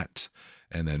of that.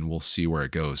 And then we'll see where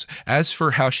it goes. As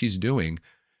for how she's doing,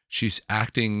 she's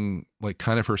acting like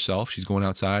kind of herself. She's going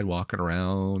outside, walking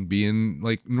around, being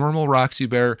like normal Roxy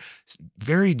Bear,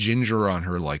 very ginger on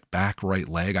her like back right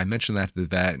leg. I mentioned that to the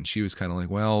vet and she was kind of like,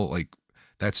 well, like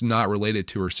that's not related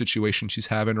to her situation she's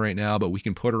having right now, but we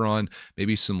can put her on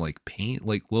maybe some like pain,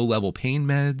 like low level pain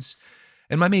meds.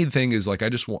 And my main thing is like,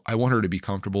 I want her to be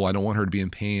comfortable. I don't want her to be in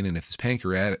pain. And if this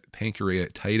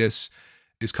pancreatitis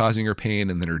is causing her pain,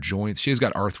 and then her joints, she has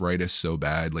got arthritis so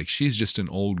bad. Like she's just an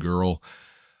old girl.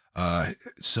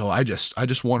 So I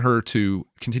just want her to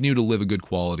continue to live a good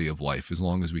quality of life as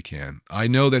long as we can. I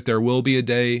know that there will be a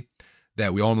day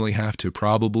that we only have to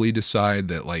probably decide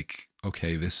that like,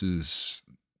 okay, this is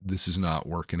not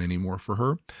working anymore for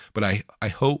her. But I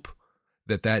hope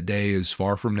that that day is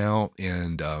far from now.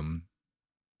 And,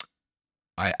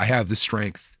 I have the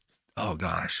strength, oh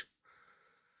gosh,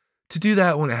 to do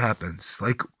that when it happens.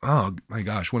 Like, oh my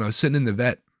gosh, when I was sitting in the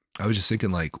vet, I was just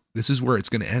thinking like, this is where it's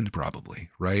going to end probably,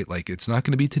 right? Like it's not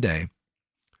going to be today,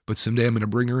 but someday I'm going to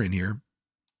bring her in here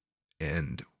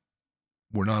and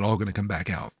we're not all going to come back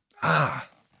out.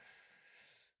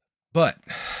 But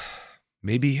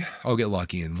maybe I'll get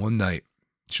lucky and one night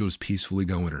she'll just peacefully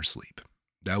go in her sleep.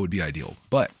 That would be ideal,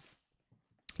 but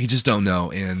you just don't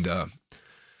know. And,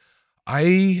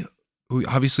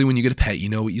 obviously when you get a pet, you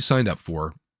know what you signed up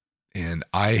for. And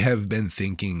I have been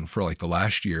thinking for like the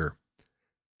last year,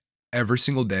 every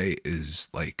single day is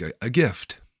like a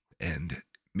gift. And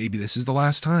maybe this is the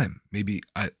last time. Maybe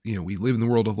we live in the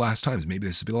world of last times. Maybe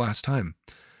this will be the last time.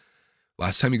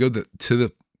 Last time you go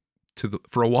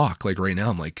for a walk, like right now,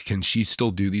 I'm like, can she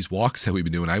still do these walks that we've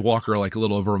been doing? I walk her like a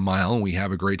little over a mile and we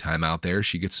have a great time out there.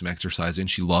 She gets some exercise in.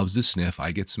 She loves to sniff.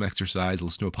 I get some exercise,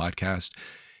 listen to a podcast.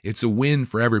 It's a win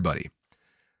for everybody.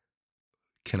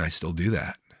 Can I still do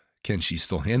that? Can she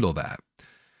still handle that?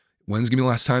 When's going to be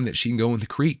the last time that she can go in the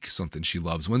creek, something she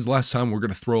loves? When's the last time we're going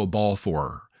to throw a ball for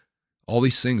her? All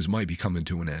these things might be coming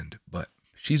to an end, but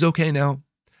she's okay now.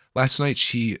 Last night,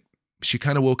 she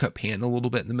kind of woke up panting a little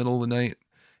bit in the middle of the night.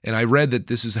 And I read that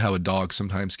this is how a dog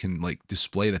sometimes can like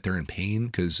display that they're in pain.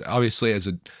 Because obviously as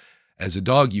a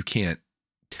dog, you can't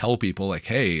tell people like,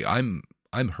 hey, I'm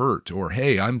hurt, or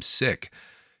hey, I'm sick.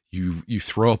 You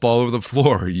throw up all over the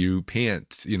floor, you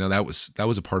pant, that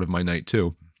was a part of my night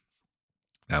too,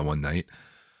 that one night.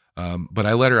 But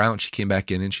I let her out and she came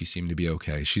back in and she seemed to be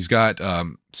okay. She's got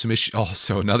some issue,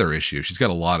 also another issue. She's got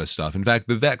a lot of stuff. In fact,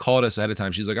 the vet called us ahead of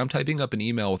time. She's like, I'm typing up an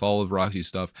email with all of Roxy's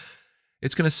stuff.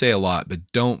 It's going to say a lot, but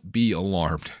don't be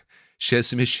alarmed. She has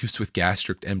some issues with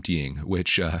gastric emptying,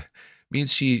 which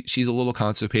means she's a little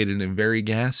constipated and very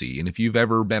gassy. And if you've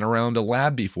ever been around a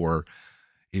lab before,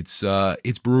 it's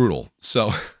brutal.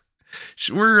 So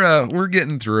we're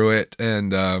getting through it.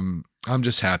 And I'm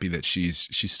just happy that she's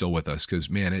still with us, because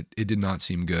man, it did not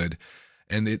seem good.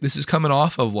 And this is coming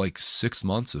off of like 6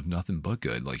 months of nothing but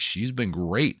good. Like she's been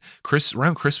great.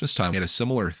 Around Christmas time, we had a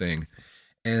similar thing.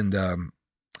 And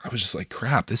I was just like,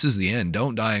 crap, this is the end.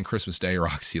 Don't die on Christmas Day,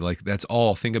 Roxy. Like that's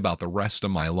all. Think about the rest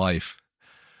of my life.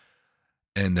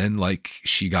 And then like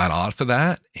she got off of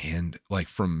that, and like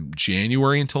from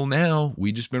January until now,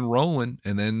 we just been rolling.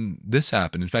 And then this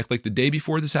happened. In fact, like the day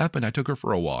before this happened, I took her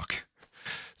for a walk.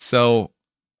 So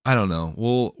I don't know.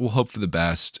 We'll hope for the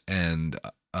best. And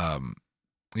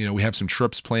we have some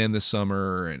trips planned this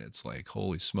summer, and it's like,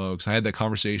 holy smokes. I had that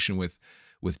conversation with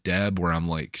Deb where I'm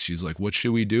like, she's like, what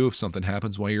should we do if something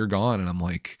happens while you're gone? And I'm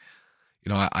like,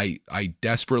 I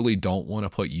desperately don't want to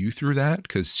put you through that,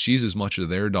 because she's as much of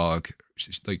their dog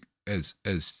like as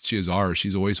she is ours.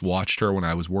 She's always watched her when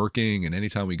I was working, and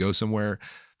anytime we go somewhere,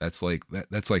 that's like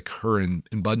her and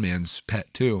Budman's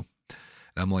pet too.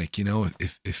 And I'm like,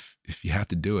 if you have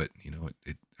to do it,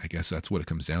 I guess that's what it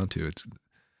comes down to.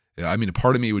 A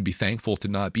part of me would be thankful to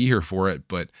not be here for it,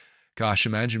 but gosh,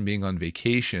 imagine being on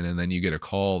vacation and then you get a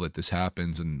call that this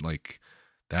happens, and like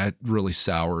that really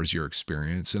sours your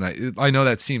experience. And I know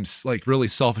that seems like really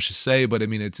selfish to say, but I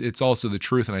mean, it's also the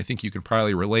truth. And I think you can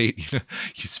probably relate. You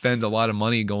spend a lot of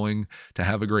money going to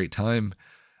have a great time.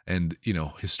 And,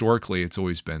 historically it's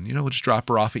always been, we'll just drop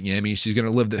her off at Yami. She's going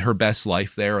to live her best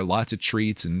life there, lots of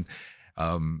treats and,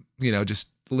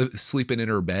 just sleeping in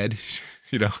her bed,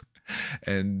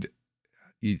 and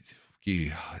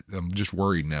I'm just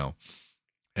worried now.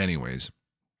 Anyways,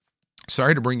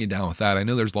 sorry to bring you down with that. I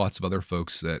know there's lots of other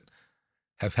folks that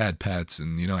have had pets,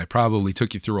 and I probably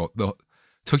took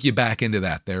you back into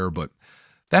that there, but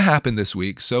that happened this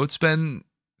week. So it's been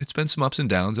some ups and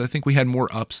downs. I think we had more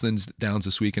ups than downs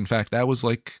this week. In fact, that was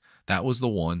the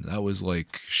one. That was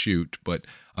like, shoot, but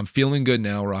I'm feeling good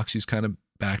now. Roxy's kind of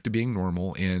back to being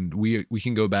normal, and we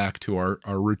can go back to our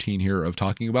routine here of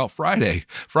talking about Friday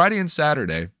and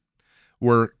Saturday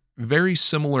were very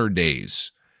similar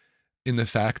days in the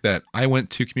fact that I went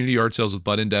to community yard sales with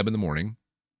Bud and Deb in the morning.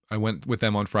 I went with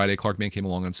them on Friday. Clark Man came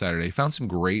along on Saturday. Found some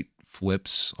great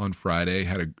flips on Friday.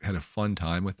 Had a fun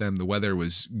time with them. The weather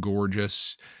was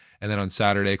gorgeous. And then on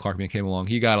Saturday, Clark Man came along.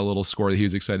 He got a little score that he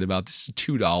was excited about. This is a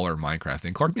 $2 Minecraft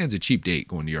thing. Clark Man's a cheap date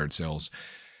going to yard sales.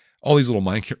 All these little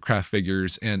Minecraft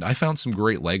figures, and I found some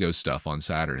great Lego stuff on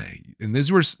Saturday. And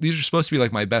these are supposed to be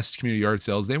like my best community yard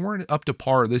sales. They weren't up to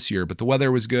par this year, but the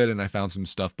weather was good, and I found some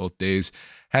stuff both days.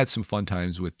 Had some fun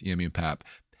times with Yummy and Pap.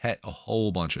 Pet a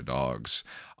whole bunch of dogs.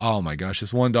 Oh my gosh,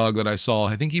 this one dog that I saw,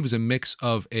 I think he was a mix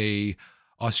of a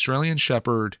Australian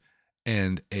Shepherd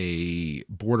and a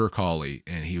border collie,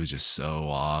 and he was just so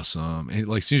awesome. And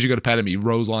like as soon as you go to pet him, he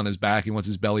rolls on his back. He wants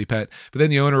his belly pet. But then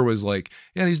the owner was like,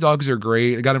 yeah, these dogs are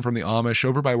great. I got him from the Amish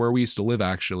over by where we used to live,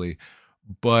 actually.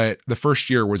 But the first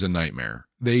year was a nightmare.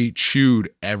 They chewed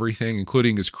everything,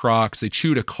 including his Crocs. They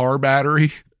chewed a car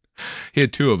battery. He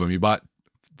had 2 of them. He bought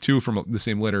 2 from the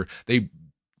same litter. They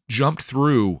jumped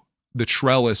through the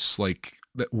trellis, like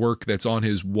that work that's on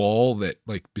his wall, that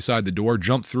like beside the door,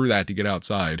 jumped through that to get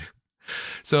outside.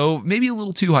 So maybe a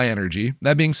little too high energy.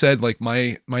 That being said, like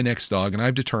my next dog, and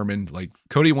I've determined like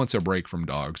Cody wants a break from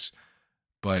dogs,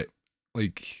 but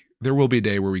like there will be a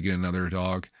day where we get another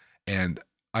dog, and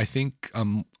I think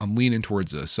I'm leaning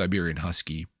towards a Siberian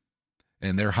Husky,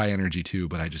 and they're high energy too,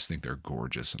 but I just think they're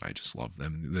gorgeous and I just love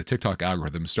them. The TikTok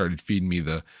algorithm started feeding me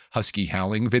the Husky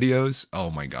howling videos.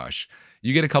 Oh my gosh.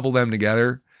 You get a couple of them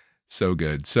together, so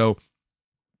good. So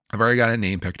I've already got a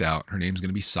name picked out. Her name's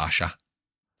going to be Sasha.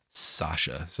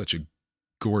 Sasha, such a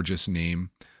gorgeous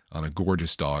name on a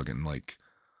gorgeous dog. And like,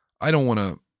 I don't want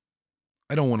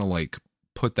to like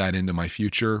put that into my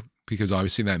future, because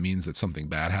obviously that means that something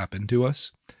bad happened to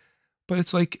us. But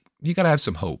it's like, you got to have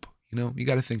some hope, you know, you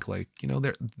got to think like, you know,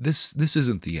 this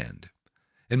isn't the end.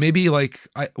 And maybe like,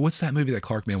 what's that movie that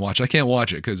Clark Man watched? I can't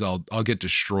watch it because I'll get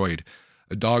destroyed.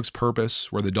 A Dog's Purpose,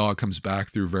 where the dog comes back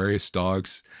through various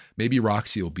dogs. Maybe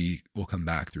Roxy will come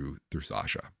back through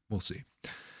Sasha. We'll see.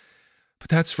 But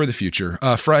that's for the future.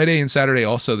 Friday and Saturday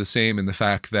also the same in the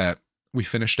fact that we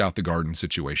finished out the garden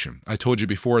situation. I told you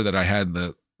before that I had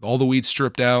all the weeds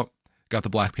stripped out, got the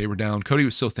black paper down. Cody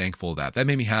was so thankful of that. That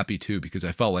made me happy too, because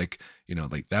I felt like, you know,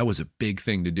 like that was a big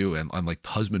thing to do. And on like the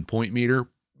husband point meter,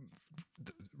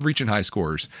 reaching high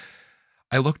scores.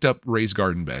 I looked up raised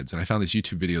garden beds, and I found this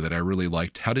YouTube video that I really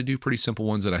liked, how to do pretty simple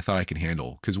ones that I thought I could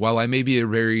handle. Because while I may be a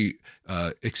very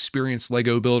experienced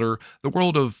Lego builder, the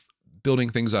world of building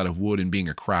things out of wood and being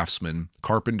a craftsman,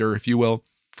 carpenter, if you will,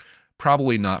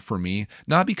 probably not for me.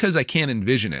 Not because I can't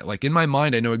envision it. Like in my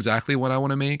mind, I know exactly what I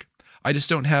want to make. I just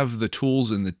don't have the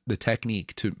tools and the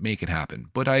technique to make it happen.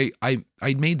 But I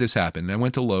made this happen. I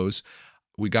went to Lowe's.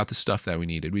 We got the stuff that we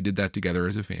needed. We did that together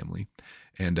as a family,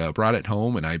 and brought it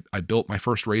home, and I built my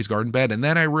first raised garden bed. And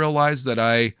then I realized that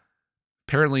I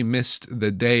apparently missed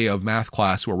the day of math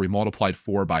class where we multiplied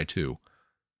 4 by 2.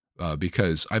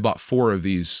 Because I bought 4 of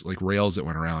these like rails that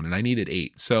went around, and I needed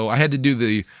 8. So I had to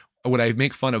do what I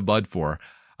make fun of Bud for.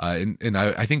 And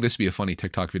I think this would be a funny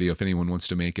TikTok video if anyone wants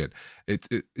to make it.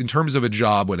 In terms of a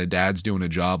job, when a dad's doing a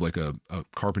job like a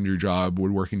carpentry job,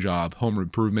 woodworking job, home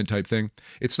improvement type thing,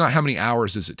 it's not how many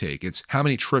hours does it take. It's how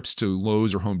many trips to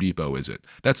Lowe's or Home Depot is it.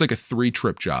 That's like a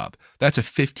 3-trip job. That's a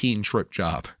 15-trip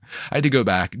job. I had to go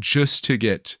back just to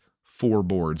get 4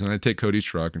 boards, and I'd take Cody's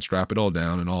truck and strap it all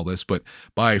down and all this. But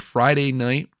by Friday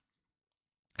night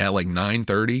at like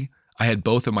 9:30, I had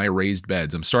both of my raised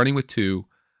beds. I'm starting with 2.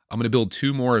 I'm going to build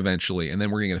 2 more eventually, and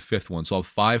then we're going to get a 5th one. So I'll have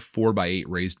 5 4x8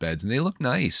 raised beds, and they look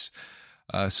nice.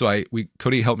 So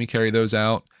Cody helped me carry those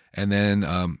out. And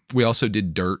then we also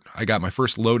did dirt. I got my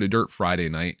first load of dirt Friday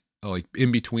night, like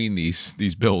in between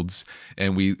these builds.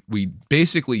 And we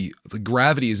basically, the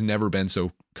gravity has never been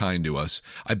so kind to us.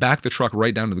 I backed the truck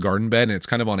right down to the garden bed, and it's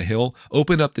kind of on a hill,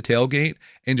 opened up the tailgate,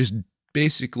 and just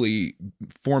basically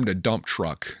formed a dump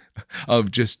truck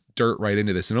of just dirt right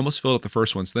into this, and almost filled up the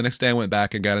first one. So the next day I went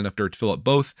back and got enough dirt to fill up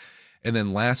both. And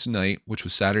then last night, which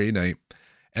was Saturday night,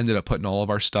 ended up putting all of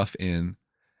our stuff in,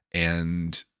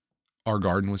 and our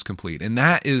garden was complete. And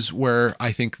that is where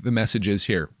I think the message is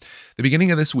here. The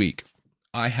beginning of this week,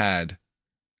 I had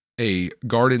a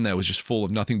garden that was just full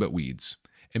of nothing but weeds.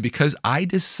 And because I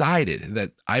decided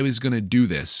that I was going to do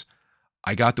this,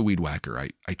 I got the weed whacker.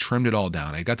 I trimmed it all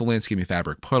down. I got the landscaping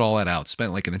fabric, put all that out,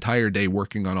 spent like an entire day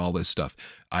working on all this stuff.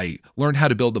 I learned how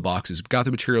to build the boxes, got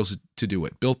the materials to do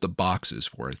it, built the boxes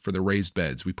for it, for the raised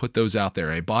beds. We put those out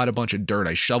there. I bought a bunch of dirt.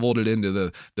 I shoveled it into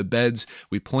the beds.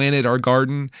 We planted our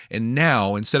garden. And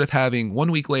now, instead of having 1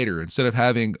 week later, instead of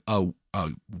having a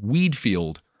weed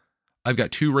field I've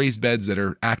got 2 raised beds that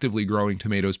are actively growing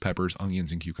tomatoes, peppers,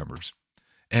 onions, and cucumbers,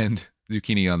 and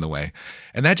zucchini on the way.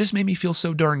 And that just made me feel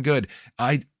so darn good.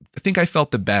 I think I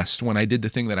felt the best when I did the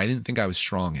thing that I didn't think I was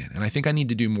strong in. And I think I need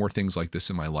to do more things like this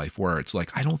in my life where it's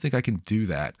like, I don't think I can do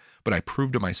that, but I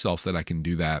proved to myself that I can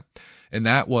do that. And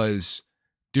that was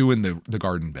doing the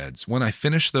garden beds. When I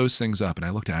finished those things up and I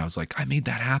looked at it, I was like, I made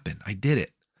that happen. I did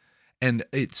it. And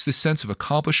it's this sense of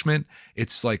accomplishment.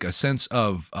 It's like a sense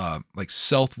of like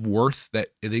self-worth that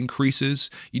it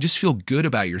increases. You just feel good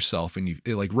about yourself, and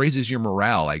it like raises your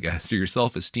morale, I guess, or your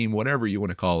self-esteem, whatever you want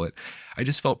to call it. I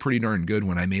just felt pretty darn good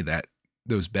when I made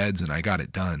those beds and I got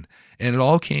it done. And it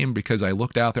all came because I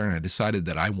looked out there and I decided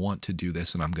that I want to do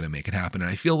this and I'm going to make it happen.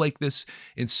 And I feel like this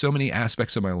in so many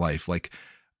aspects of my life, like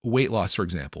weight loss, for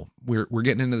example. We're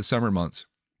getting into the summer months.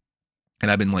 And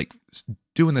I've been like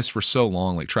doing this for so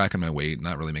long, like tracking my weight,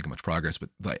 not really making much progress, but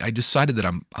like, I decided that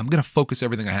I'm going to focus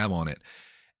everything I have on it.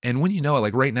 And when you know it,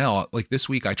 like right now, like this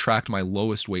week, I tracked my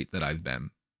lowest weight that I've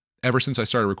been ever since I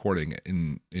started recording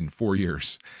in 4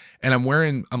 years. And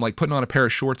I'm like putting on a pair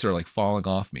of shorts that are like falling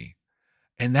off me.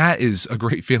 And that is a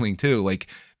great feeling too. Like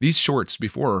these shorts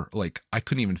before, like I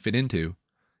couldn't even fit into.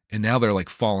 And now they're like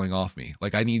falling off me.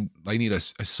 Like I need a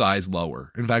size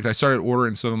lower. In fact, I started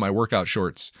ordering some of my workout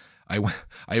shorts. I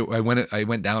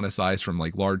went down a size from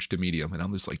like large to medium, and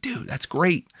I'm just like, dude, that's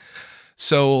great.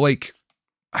 So like,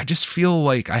 I just feel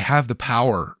like I have the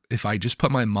power if I just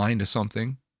put my mind to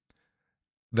something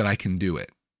that I can do it.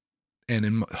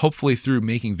 And hopefully through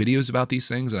making videos about these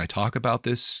things, and I talk about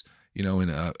this, you know,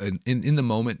 in the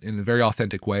moment in a very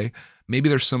authentic way, maybe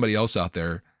there's somebody else out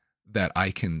there that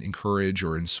I can encourage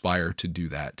or inspire to do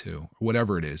that too,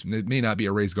 whatever it is. It may not be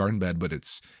a raised garden bed, but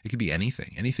it could be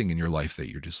anything in your life that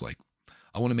you're just like,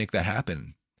 I want to make that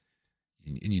happen,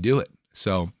 and you do it.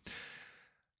 So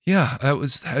yeah,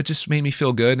 that just made me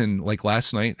feel good. And like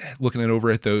last night, looking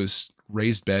over at those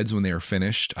raised beds when they were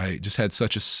finished, I just had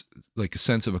such a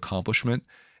sense of accomplishment.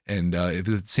 And at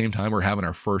the same time, we're having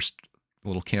our first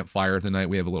little campfire of the night.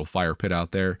 We have a little fire pit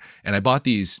out there, and I bought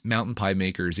these mountain pie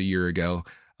makers a year ago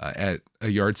at a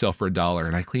yard sale for $1,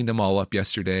 and I cleaned them all up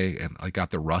yesterday, and I got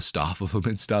the rust off of them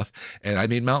and stuff. And I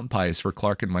made mountain pies for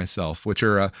Clark and myself, which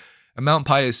are a mountain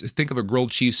pie is, think of a grilled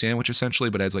cheese sandwich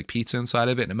essentially, but it has like pizza inside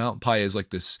of it. And a mountain pie is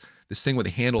like this thing with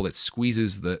a handle that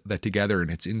squeezes that together, and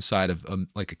it's inside of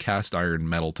like a cast iron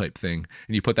metal type thing.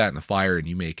 And you put that in the fire and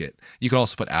you make it. You can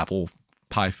also put apple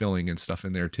pie filling and stuff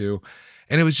in there too.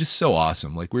 And it was just so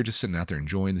awesome. Like we were just sitting out there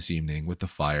enjoying this evening with the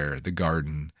fire, the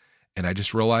garden, and I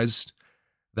just realized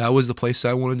that was the place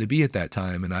I wanted to be at that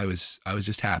time, and I was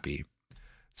just happy.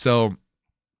 So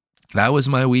that was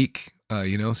my week.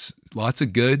 You know, lots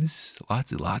of goods,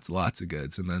 lots of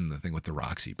goods, and then the thing with the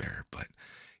Roxy Bear. But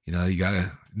you know,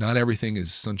 not everything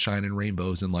is sunshine and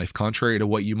rainbows in life, contrary to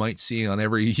what you might see on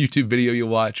every YouTube video you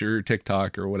watch or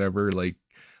TikTok or whatever. Like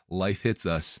life hits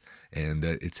us, and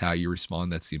it's how you respond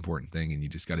that's the important thing, and you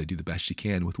just got to do the best you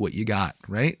can with what you got,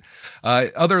 right?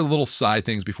 Other little side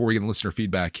things before we get listener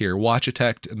feedback here. Watch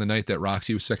Attacked in the night that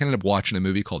Roxy was sick. I ended up watching a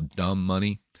movie called Dumb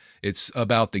Money. It's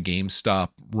about the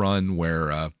GameStop run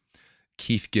where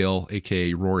Keith Gill,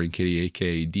 aka Roaring Kitty,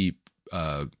 aka Deep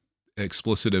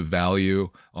Explicitive Value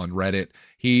on Reddit,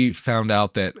 he found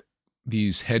out that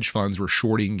these hedge funds were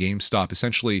shorting GameStop,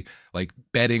 essentially like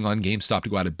betting on GameStop to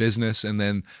go out of business. And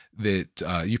then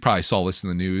that you probably saw this in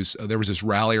the news. There was this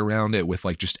rally around it with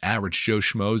like just average Joe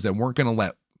Schmoes that weren't going to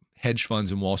let hedge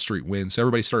funds in Wall Street win. So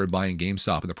everybody started buying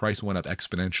GameStop, and the price went up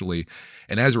exponentially.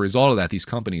 And as a result of that, these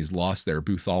companies lost their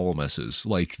Bootholomuses.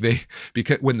 Like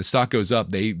because when the stock goes up,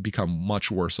 they become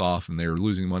much worse off, and they're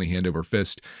losing money hand over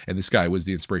fist. And this guy was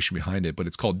the inspiration behind it. But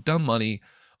it's called Dumb Money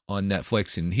on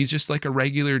Netflix, and he's just like a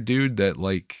regular dude that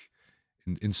like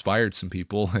inspired some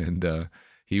people, and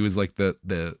he was like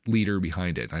the leader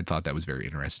behind it. I thought that was very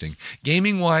interesting.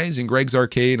 Gaming wise, in Greg's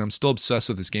Arcade, I'm still obsessed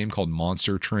with this game called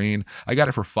Monster Train. I got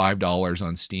it for $5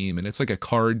 on Steam, and it's like a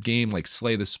card game like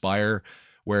Slay the Spire,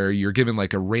 where you're given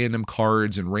like a random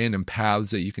cards and random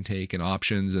paths that you can take and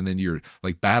options, and then you're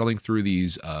like battling through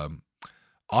these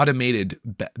automated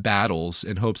battles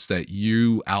in hopes that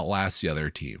you outlast the other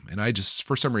team. And I just,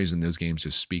 for some reason, those games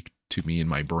just speak to me in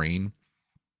my brain.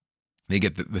 They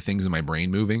get the things in my brain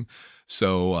moving.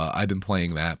 So I've been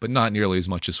playing that, but not nearly as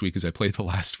much this week as I played the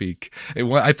last week.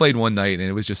 I played one night, and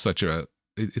it was just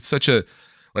it's such a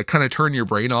like kind of turn your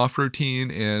brain off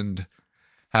routine and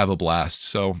have a blast.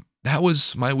 So that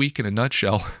was my week in a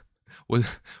nutshell.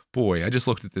 Boy, I just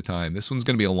looked at the time. This one's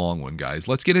going to be a long one, guys.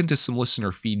 Let's get into some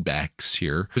listener feedbacks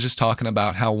here. I was just talking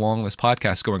about how long this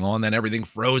podcast is going on, then everything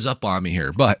froze up on me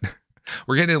here. But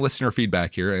We're getting listener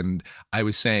feedback here, and I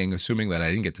was saying, assuming that I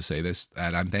didn't get to say this,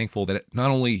 that I'm thankful that not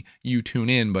only you tune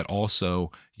in, but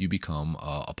also you become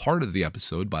a part of the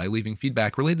episode by leaving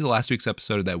feedback related to last week's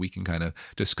episode that we can kind of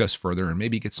discuss further and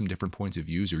maybe get some different points of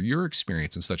views or your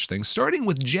experience and such things. Starting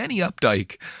with Jenny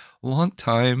Updike, long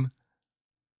time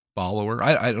follower.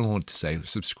 I don't know what to say.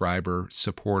 Subscriber,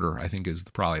 supporter, I think is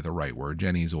probably the right word.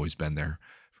 Jenny's always been there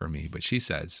for me, but she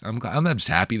says, I'm just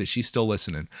happy that she's still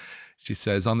listening. She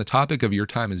says, on the topic of your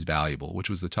time is valuable, which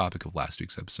was the topic of last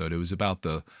week's episode. It was about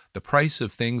the price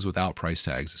of things without price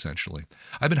tags, essentially.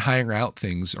 I've been hiring out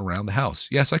things around the house.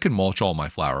 Yes, I can mulch all my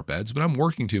flower beds, but I'm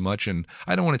working too much and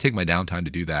I don't want to take my downtime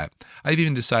to do that. I've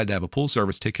even decided to have a pool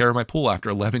service take care of my pool after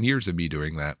 11 years of me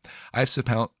doing that. I've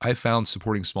found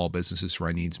supporting small businesses for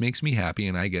my needs makes me happy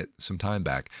and I get some time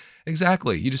back.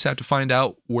 Exactly. You just have to find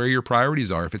out where your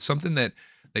priorities are. If it's something that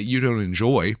you don't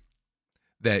enjoy,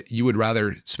 that you would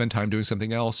rather spend time doing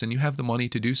something else and you have the money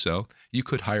to do so, you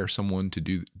could hire someone to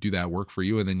do that work for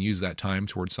you and then use that time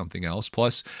towards something else.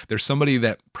 Plus, there's somebody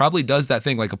that probably does that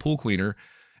thing like a pool cleaner.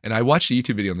 And I watched a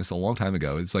YouTube video on this a long time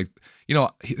ago. It's like,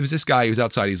 it was this guy, he was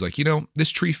outside. He's like,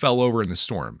 this tree fell over in the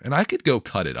storm and I could go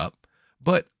cut it up,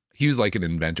 but he was like an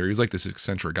inventor. He was like this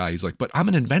eccentric guy. He's like, but I'm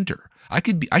an inventor.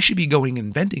 I should be going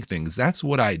inventing things. That's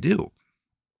what I do.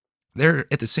 There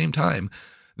at the same time,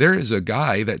 there is a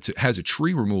guy that has a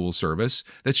tree removal service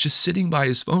that's just sitting by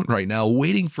his phone right now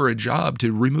waiting for a job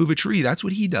to remove a tree. That's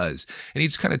what he does. And he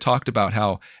just kind of talked about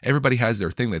how everybody has their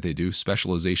thing that they do,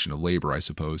 specialization of labor, I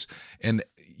suppose. And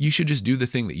you should just do the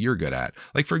thing that you're good at.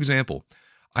 Like, for example,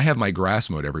 I have my grass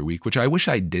mowed every week, which I wish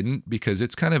I didn't because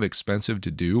it's kind of expensive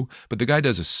to do. But the guy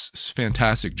does a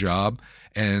fantastic job,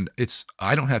 and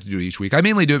I don't have to do it each week. I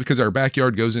mainly do it because our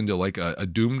backyard goes into like a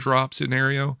doom drop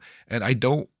scenario, and I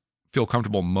don't feel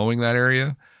comfortable mowing that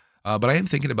area. But I am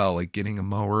thinking about like getting a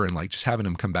mower and like just having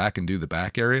him come back and do the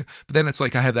back area. But then it's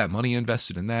like I have that money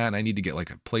invested in that and I need to get like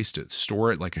a place to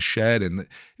store it, like a shed, and it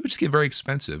would just get very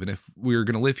expensive. And if we were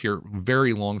going to live here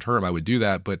very long term, I would do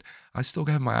that. But I still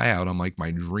have my eye out on like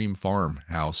my dream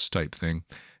farmhouse type thing.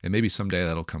 And maybe someday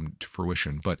that'll come to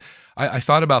fruition. But I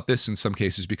thought about this in some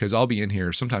cases because I'll be in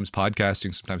here sometimes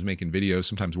podcasting, sometimes making videos,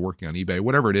 sometimes working on eBay,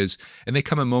 whatever it is. And they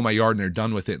come and mow my yard and they're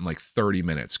done with it in like 30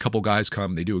 minutes. A couple guys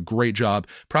come, they do a great job,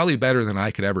 probably better than I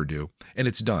could ever do. And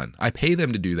it's done. I pay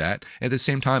them to do that. At the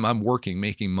same time, I'm working,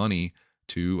 making money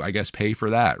to, I guess, pay for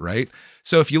that, right?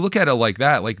 So if you look at it like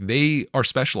that, like they are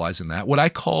specialized in that. Would I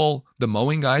call the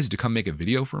mowing guys to come make a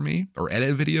video for me or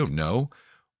edit a video? No.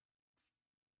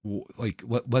 Like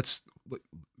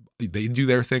they do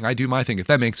their thing, I do my thing, if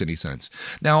that makes any sense.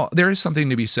 Now, there is something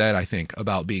to be said, I think,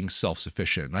 about being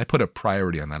self-sufficient. And I put a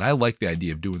priority on that. I like the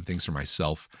idea of doing things for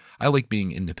myself. I like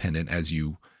being independent, as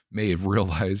you may have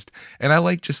realized. And I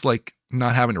like just like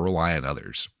not having to rely on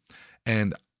others.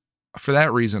 And for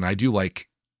that reason, I do like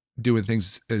doing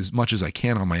things as much as I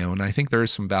can on my own. And I think there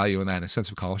is some value in that and a sense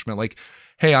of accomplishment. Like,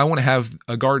 hey, I want to have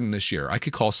a garden this year. I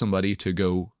could call somebody to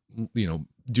go,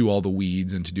 do all the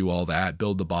weeds and to do all that,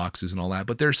 build the boxes and all that.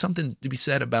 But there's something to be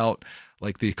said about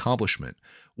like the accomplishment.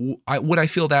 Would I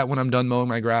feel that when I'm done mowing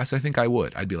my grass? I think I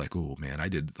would. I'd be like, oh man, I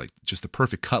did like just the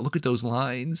perfect cut. Look at those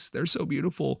lines. They're so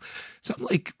beautiful. So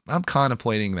I'm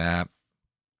contemplating that.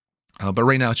 But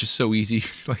right now it's just so easy.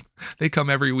 Like they come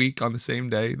every week on the same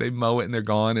day, they mow it and they're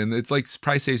gone. And it's like,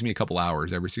 probably saves me a couple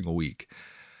hours every single week.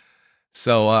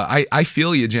 So I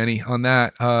feel you, Jenny, on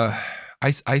that.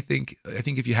 I think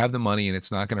if you have the money and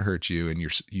it's not going to hurt you and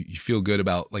you feel good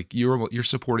about like you're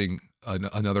supporting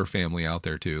another family out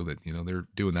there too, that, they're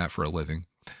doing that for a living.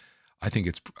 I think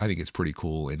it's pretty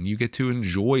cool and you get to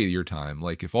enjoy your time.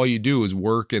 Like if all you do is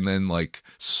work and then like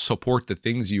support the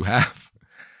things you have,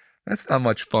 that's not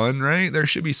much fun, right? There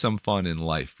should be some fun in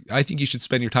life. I think you should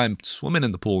spend your time swimming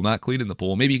in the pool, not cleaning the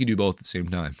pool. Maybe you can do both at the same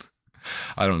time.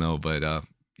 I don't know, but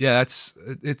yeah, it's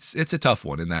a tough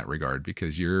one in that regard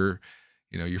because you're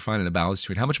finding a balance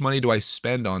between how much money do I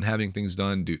spend on having things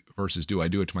done versus do I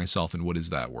do it to myself and what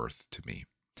is that worth to me?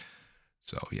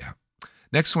 So yeah.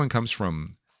 Next one comes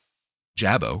from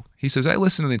Jabbo. He says, I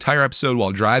listened to the entire episode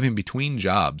while driving between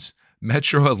jobs.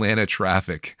 Metro Atlanta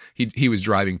traffic. He was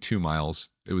driving 2 miles.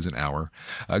 It was an hour.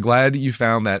 Glad you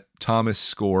found that Thomas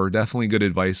score. Definitely good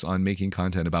advice on making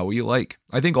content about what you like.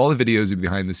 I think all the videos are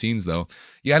behind the scenes though.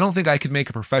 Yeah, I don't think I could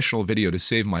make a professional video to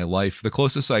save my life. The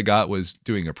closest I got was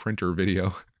doing a printer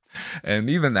video. And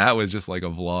even that was just like a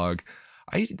vlog.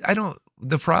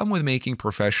 The problem with making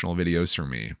professional videos for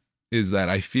me is that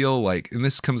I feel like, and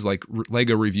this comes like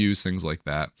Lego reviews, things like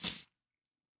that.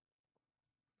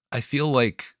 I feel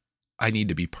like I need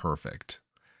to be perfect.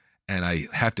 and I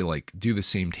have to like do the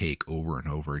same take over and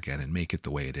over again and make it the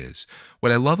way it is.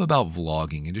 What I love about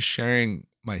vlogging and just sharing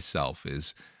myself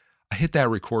is I hit that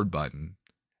record button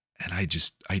and I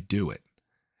do it.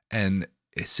 And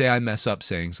say I mess up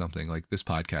saying something, like this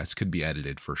podcast could be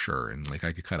edited for sure. And like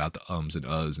I could cut out the ums and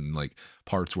uhs and like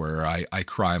parts where I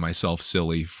cry myself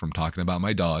silly from talking about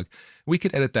my dog. We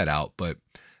could edit that out, but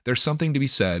there's something to be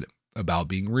said about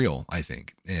being real, I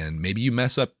think. And maybe you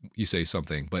mess up, you say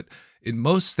something, but in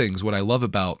most things, what I love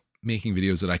about making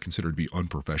videos that I consider to be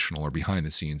unprofessional or behind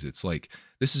the scenes, it's like,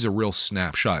 this is a real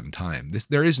snapshot in time.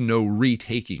 There is no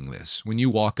retaking this. When you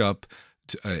walk up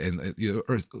or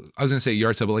I was gonna say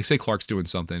yard sale, but like say Clark's doing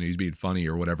something and he's being funny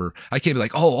or whatever, I can't be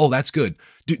like, oh, that's good.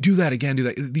 Do that again. Do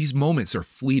that. These moments are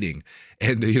fleeting,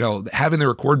 and having the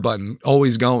record button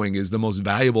always going is the most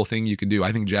valuable thing you can do.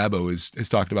 I think Jabbo has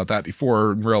talked about that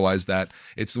before and realized that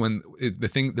it's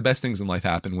the best things in life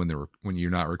happen when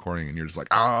you're not recording and you're just like,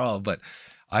 oh, but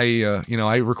I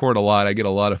record a lot. I get a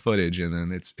lot of footage, and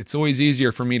then it's always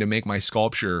easier for me to make my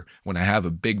sculpture when I have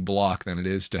a big block than it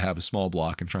is to have a small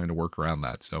block and trying to work around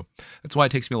that. So that's why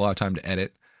it takes me a lot of time to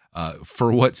edit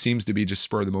for what seems to be just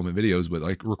spur of the moment videos, but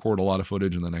like record a lot of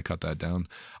footage and then I cut that down.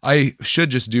 I should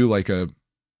just do like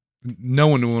no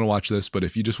one will want to watch this, but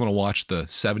if you just want to watch the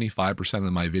 75%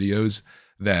 of my videos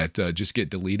that just get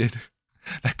deleted,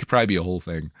 that could probably be a whole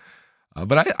thing.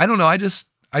 But I don't know.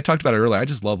 I talked about it earlier. I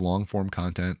just love long form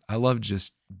content. I love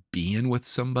just being with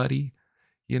somebody.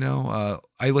 I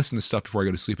listen to stuff before I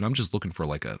go to sleep, and I'm just looking for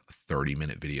like a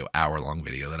 30-minute video, hour-long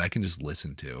video that I can just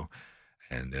listen to.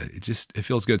 And it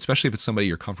feels good, especially if it's somebody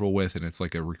you're comfortable with and it's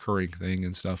like a recurring thing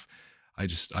and stuff.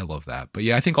 I love that. But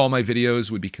yeah, I think all my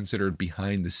videos would be considered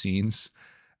behind the scenes,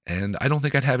 and I don't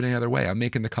think I'd have it any other way. I'm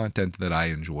making the content that I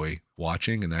enjoy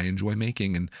watching and I enjoy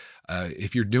making. And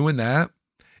if you're doing that,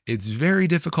 it's very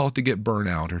difficult to get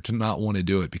burnout or to not want to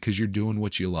do it because you're doing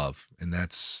what you love. And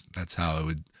that's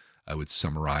how I would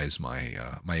summarize my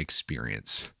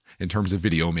experience in terms of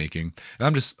video making.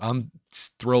 And I'm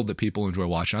thrilled that people enjoy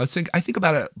watching. I think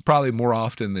about it probably more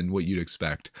often than what you'd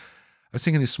expect. I was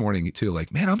thinking this morning too,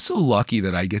 like, man, I'm so lucky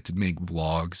that I get to make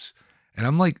vlogs. And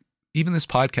I'm like, even this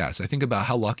podcast, I think about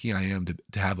how lucky I am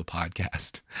to have a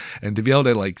podcast and to be able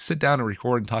to like sit down and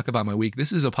record and talk about my week.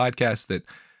 This is a podcast that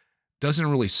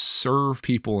doesn't really serve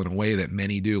people in a way that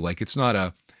many do. Like it's not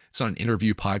an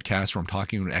interview podcast where I'm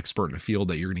talking to an expert in a field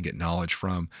that you're going to get knowledge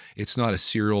from. It's not a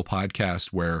serial podcast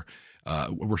where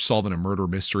we're solving a murder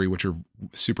mystery, which are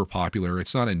super popular.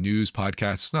 It's not a news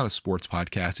podcast. It's not a sports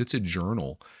podcast. It's a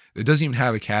journal. It doesn't even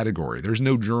have a category. There's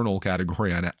no journal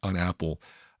category on Apple,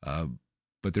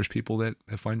 but there's people that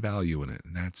find value in it,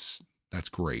 and that's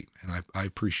great, and I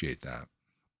appreciate that.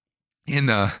 In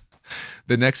the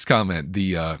next comment,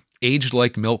 the aged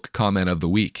like milk comment of the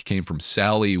week came from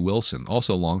Sally Wilson,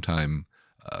 also a longtime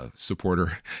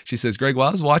supporter. She says, Greg, while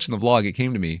I was watching the vlog, it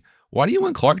came to me, why do you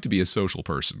want Clark to be a social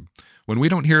person when we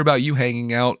don't hear about you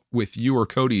hanging out with you or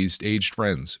Cody's aged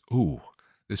friends? Ooh,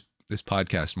 this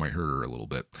podcast might hurt her a little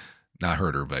bit. Not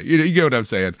hurt her, but you get what I'm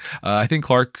saying. I think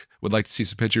Clark would like to see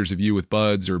some pictures of you with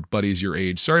buds or buddies your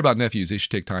age. Sorry about nephews. They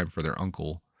should take time for their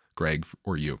uncle, Greg,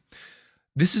 or you.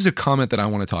 This is a comment that I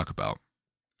want to talk about.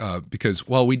 Because,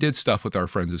 well, we did stuff with our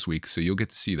friends this week, so you'll get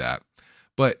to see that.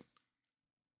 But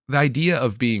the idea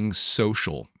of being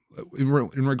social in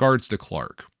regards to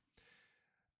Clark,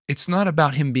 it's not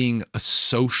about him being a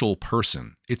social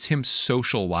person. It's him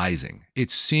socializing.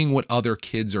 It's seeing what other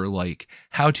kids are like,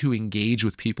 how to engage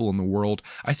with people in the world.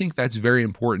 I think that's very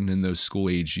important in those school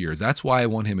age years. That's why I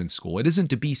want him in school. It isn't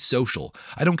to be social.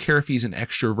 I don't care if he's an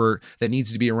extrovert that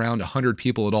needs to be around 100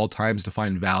 people at all times to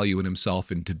find value in himself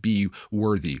and to be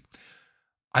worthy.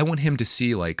 I want him to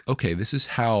see like, okay, this is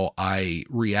how I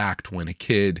react when a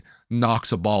kid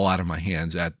knocks a ball out of my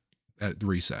hands at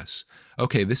recess.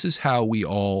 Okay, this is how we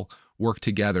all work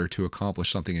together to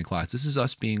accomplish something in class. This is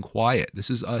us being quiet.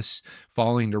 This is us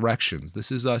following directions.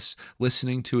 This is us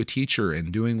listening to a teacher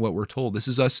and doing what we're told. This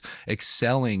is us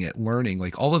excelling at learning.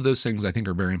 Like all of those things I think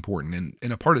are very important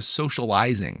and a part of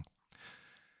socializing.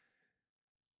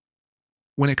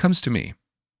 When it comes to me,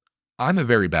 I'm a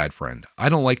very bad friend. I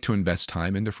don't like to invest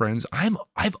time into friends.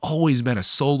 I've always been a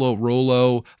solo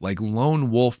rolo, like lone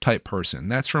wolf type person.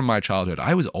 That's from my childhood.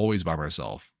 I was always by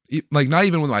myself. Like not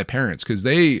even with my parents, because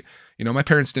my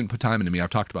parents didn't put time into me. I've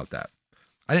talked about that.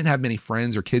 I didn't have many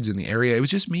friends or kids in the area. It was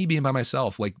just me being by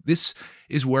myself. Like this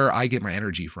is where I get my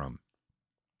energy from.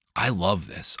 I love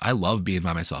this. I love being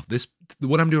by myself.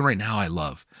 What I'm doing right now, I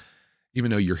love,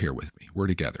 even though you're here with me, we're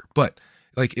together. But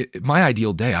like my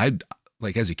ideal day,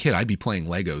 like as a kid, I'd be playing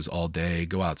Legos all day,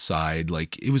 go outside.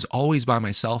 Like it was always by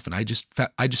myself. And I just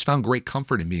found great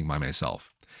comfort in being by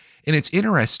myself. And it's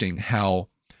interesting how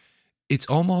it's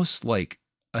almost like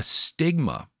a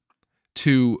stigma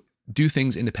to do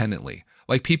things independently.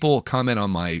 Like people comment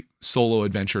on my solo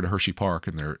adventure to Hershey Park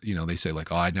and they say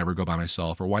like, oh, I'd never go by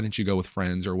myself, or why didn't you go with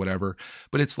friends or whatever.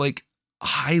 But it's like,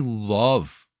 I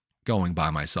love going by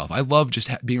myself. I love just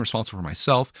being responsible for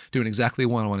myself, doing exactly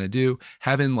what I want to do,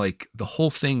 having like the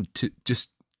whole thing to just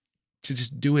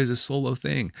do as a solo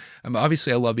thing.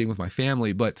 Obviously I love being with my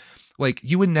family, but like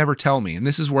you would never tell me. And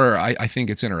this is where I think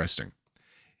it's interesting.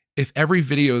 If every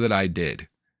video that I did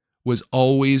was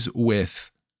always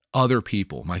with other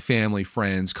people, my family,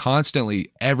 friends, constantly,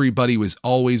 everybody was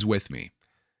always with me,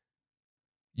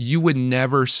 you would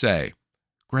never say,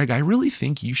 Greg, I really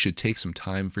think you should take some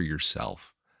time for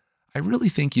yourself. I really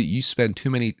think you spend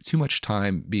too much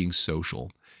time being social.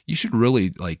 You should really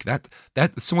like that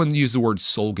someone used the word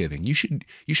soul giving. You should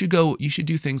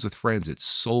do things with friends. It's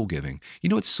soul giving. You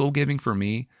know what's soul giving for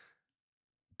me?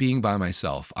 Being by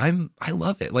myself. I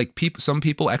love it. Like some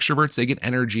people, extroverts, they get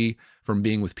energy from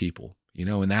being with people,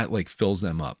 and that like fills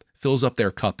them up, fills up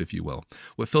their cup, if you will.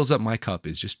 What fills up my cup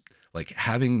is just like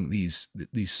having these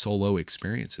solo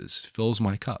experiences fills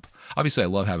my cup. Obviously I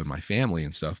love having my family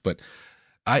and stuff, but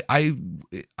I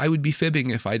would be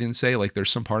fibbing if I didn't say like there's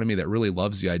some part of me that really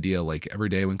loves the idea like every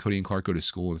day when Cody and Clark go to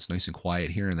school, it's nice and quiet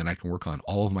here, and then I can work on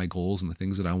all of my goals and the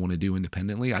things that I want to do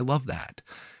independently. I love that.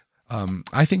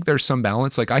 I think there's some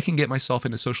balance. Like I can get myself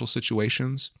into social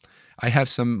situations. I have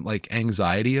some like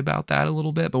anxiety about that a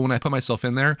little bit, but when I put myself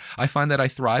in there, I find that I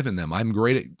thrive in them. I'm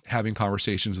great at having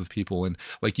conversations with people. And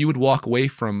like you would walk away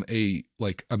from a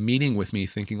meeting with me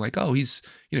thinking like, oh, he's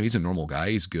a normal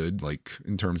guy. He's good, like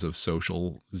in terms of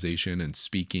socialization and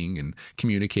speaking and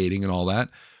communicating and all that.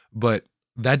 But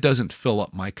that doesn't fill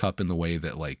up my cup in the way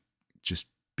that like just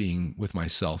being with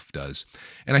myself does.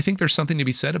 And I think there's something to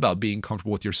be said about being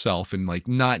comfortable with yourself and like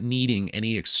not needing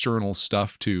any external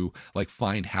stuff to like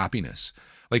find happiness.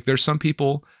 Like there's some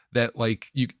people that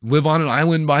like you live on an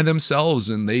island by themselves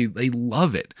and they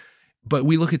love it. But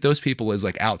we look at those people as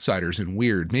like outsiders and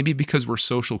weird, maybe because we're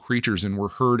social creatures and we're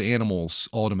herd animals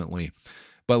ultimately.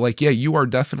 But like, yeah, you are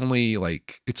definitely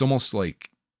like, it's almost like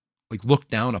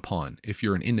looked down upon if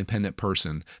you're an independent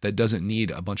person that doesn't need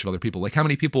a bunch of other people. Like how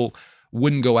many people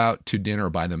wouldn't go out to dinner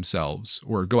by themselves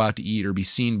or go out to eat or be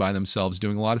seen by themselves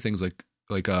doing a lot of things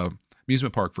like a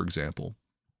amusement park, for example.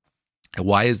 And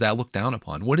why is that looked down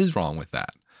upon? What is wrong with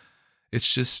that?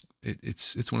 It's just,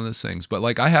 it's one of those things. But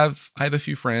like I have a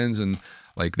few friends and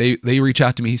like they reach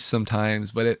out to me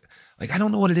sometimes, but I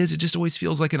don't know what it is. It just always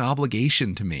feels like an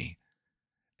obligation to me.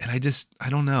 And I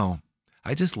don't know.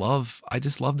 I just love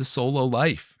the solo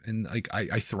life and like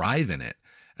I thrive in it.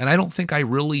 And I don't think I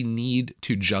really need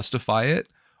to justify it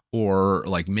or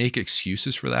like make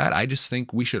excuses for that. I just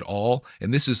think we should all,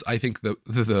 and this is, I think the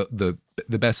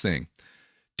best thing,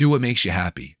 do what makes you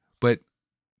happy, but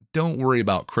don't worry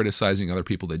about criticizing other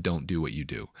people that don't do what you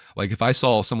do. Like if I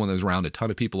saw someone that was around a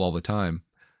ton of people all the time,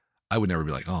 I would never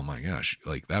be like, oh my gosh,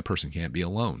 like that person can't be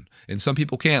alone. And some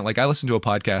people can't. Like I listened to a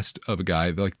podcast of a guy,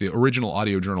 like the original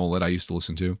audio journal that I used to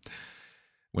listen to,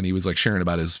 when he was like sharing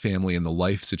about his family and the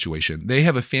life situation. They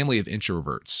have a family of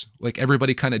introverts. Like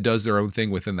everybody kind of does their own thing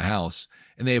within the house.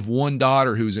 And they have one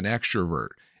daughter who's an extrovert.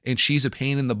 And she's a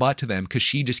pain in the butt to them because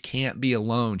she just can't be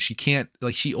alone. She can't,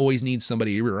 like, she always needs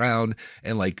somebody around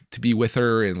and like to be with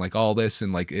her and like all this.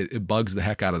 And like it bugs the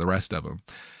heck out of the rest of them.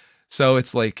 So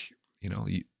it's like,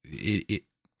 you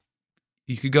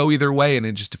could go either way, and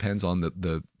it just depends on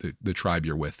the tribe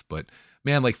you're with. But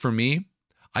man, like for me,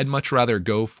 I'd much rather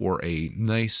go for a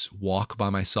nice walk by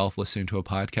myself listening to a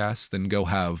podcast than go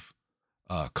have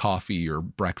coffee or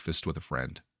breakfast with a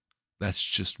friend. That's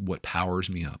just what powers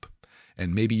me up.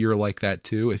 And maybe you're like that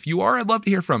too. If you are, I'd love to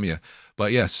hear from you.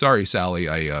 But yeah, sorry, Sally.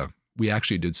 We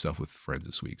actually did stuff with friends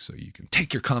this week, so you can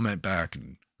take your comment back.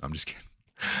 And I'm just kidding.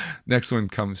 Next one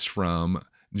comes from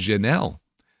Janelle.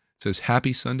 It says,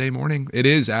 happy Sunday morning. It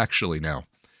is actually now.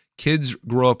 Kids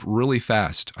grow up really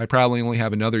fast. I probably only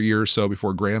have another year or so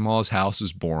before grandma's house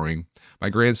is boring. My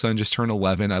grandson just turned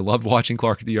 11. I loved watching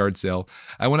Clark at the yard sale.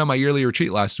 I went on my yearly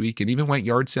retreat last week and even went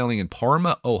yard sailing in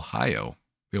Parma, Ohio.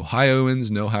 The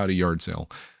Ohioans know how to yard sail.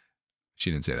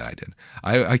 She didn't say that, I did.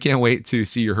 I can't wait to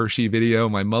see your Hershey video.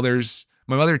 My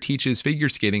mother teaches figure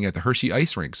skating at the Hershey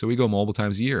ice rink, so we go multiple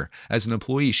times a year. As an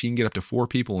employee, she can get up to 4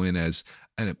 people in as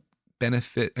an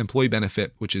employee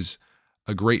benefit, which is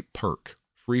a great perk.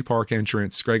 Free park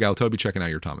entrance. Greg, I'll totally be checking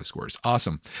out your Thomas scores.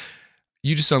 Awesome.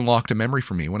 You just unlocked a memory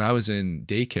for me. When I was in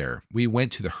daycare, we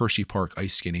went to the Hershey Park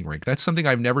ice skating rink. That's something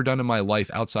I've never done in my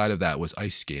life outside of that was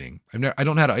ice skating. I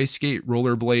don't know how to ice skate,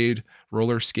 rollerblade,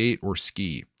 roller skate, or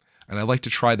ski. And I like to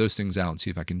try those things out and see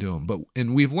if I can do them.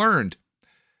 And we've learned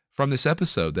from this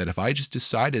episode that if I just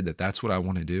decided that that's what I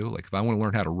want to do, like if I want to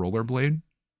learn how to rollerblade,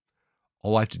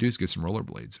 all I have to do is get some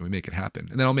rollerblades and we make it happen.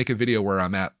 And then I'll make a video where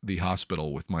I'm at the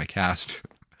hospital with my cast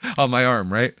on my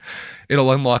arm, right?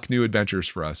 It'll unlock new adventures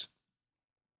for us.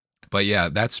 But yeah,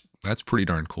 that's pretty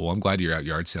darn cool. I'm glad you're out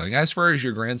yard sailing. As far as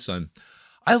your grandson,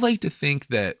 I like to think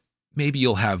that maybe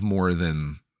you'll have more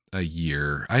than a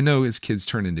year. I know as kids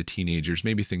turn into teenagers,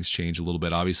 maybe things change a little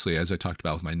bit, obviously, as I talked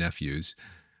about with my nephews.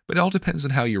 But it all depends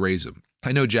on how you raise them.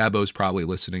 I know Jabbo's probably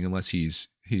listening unless he's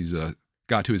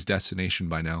got to his destination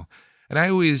by now. And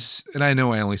I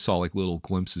know I only saw like little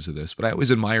glimpses of this, but I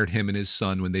always admired him and his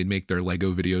son when they'd make their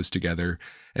Lego videos together.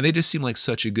 And they just seemed like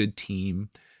such a good team.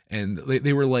 And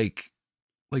they were like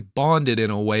bonded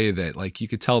in a way that like you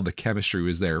could tell the chemistry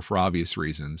was there for obvious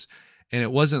reasons. And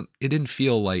it didn't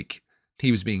feel like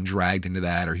he was being dragged into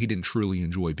that or he didn't truly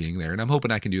enjoy being there. And I'm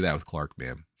hoping I can do that with Clark,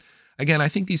 man. Again, I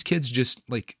think these kids just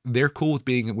like, they're cool with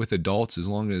being with adults as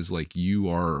long as like you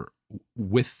are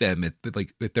with them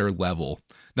at their level.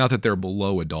 Not that they're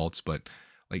below adults, but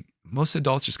like most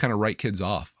adults just kind of write kids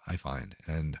off, I find.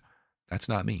 And that's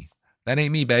not me. That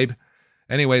ain't me, babe.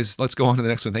 Anyways, let's go on to the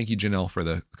next one. Thank you, Janelle, for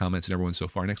the comments and everyone so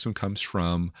far. Next one comes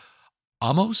from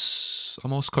Amos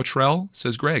Cottrell.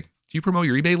 Says, Greg, do you promote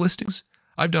your eBay listings?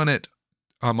 I've done it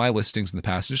on my listings in the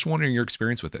past. Just wondering your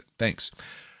experience with it. Thanks.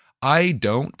 I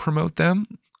don't promote them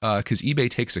because eBay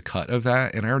takes a cut of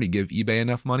that, and I already give eBay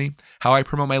enough money. How I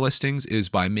promote my listings is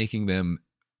by making them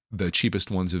the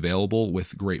cheapest ones available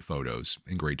with great photos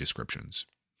and great descriptions.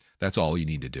 That's all you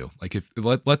need to do. Like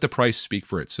let the price speak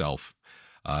for itself.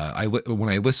 When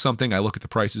I list something, I look at the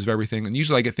prices of everything, and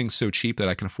usually I get things so cheap that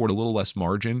I can afford a little less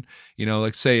margin. You know,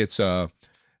 like say it's a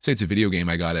video game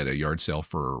I got at a yard sale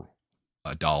for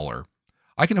 $1.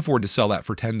 I can afford to sell that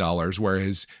for $10,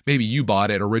 whereas maybe you bought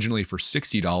it originally for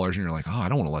 $60 and you're like, oh, I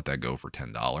don't want to let that go for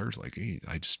 $10. Like, hey,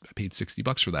 I paid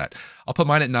 $60 for that. I'll put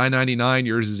mine at $9.99.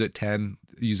 Yours is at $10,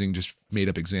 using just made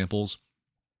up examples.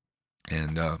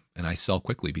 And I sell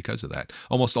quickly because of that.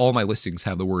 Almost all my listings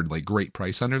have the word like great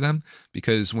price under them,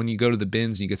 because when you go to the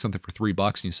bins and you get something for $3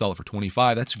 and you sell it for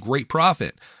 25, that's great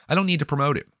profit. I don't need to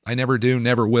promote it. I never do,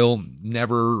 never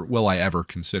will I ever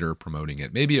consider promoting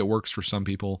it. Maybe it works for some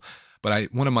people.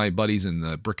 But one of my buddies in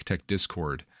the Brickitect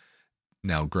Discord,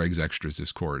 now Greg's Extras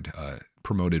Discord,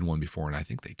 promoted one before, and I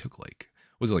think they took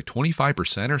was it like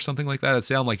 25% or something like that?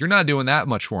 I'm like, you're not doing that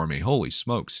much for me. Holy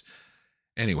smokes.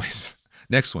 Anyways,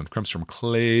 next one comes from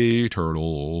Clay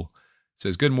Turtle. It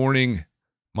says, good morning,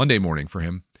 Monday morning for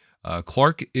him.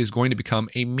 Clark is going to become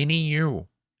a mini you.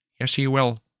 Yes, he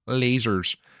will.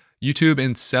 Lasers. YouTube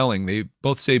and selling. They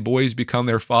both say boys become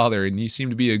their father, and you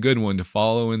seem to be a good one to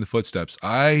follow in the footsteps.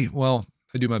 I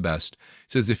do my best.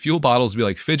 It says the fuel bottles will be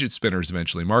like fidget spinners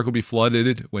eventually. Mark will be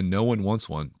flooded when no one wants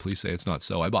one. Please say it's not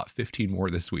so. I bought 15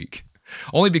 more this week.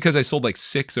 Only because I sold like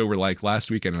 6 over like last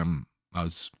weekend, and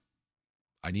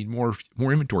I need more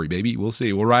inventory, baby. We'll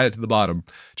see. We'll ride it to the bottom.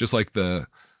 Just like the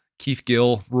Keith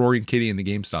Gill, Roaring Kitty, and the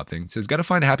GameStop thing. It says, got to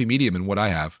find a happy medium in what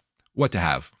to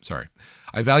have. Sorry.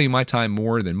 I value my time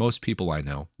more than most people I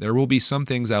know. There will be some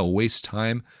things I will waste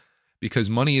time because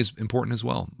money is important as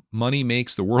well. Money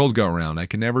makes the world go around. I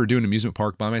can never do an amusement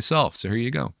park by myself. So here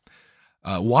you go.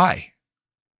 Why?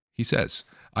 He says,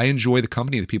 I enjoy the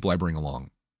company of the people I bring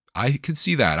along. I can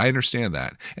see that. I understand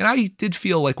that. And I did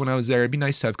feel like when I was there, it'd be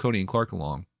nice to have Cody and Clark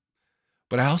along.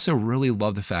 But I also really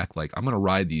love the fact, like, I'm going to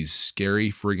ride these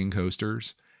scary friggin'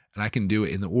 coasters, and I can do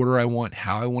it in the order I want,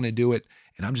 how I want to do it.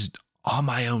 And I'm just on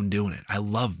my own doing it. I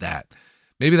love that.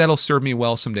 Maybe that'll serve me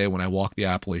well someday when I walk the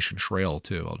Appalachian Trail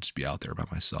too. I'll just be out there by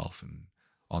myself and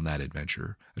on that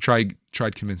adventure. I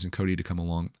tried convincing Cody to come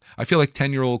along. I feel like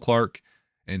 10-year-old Clark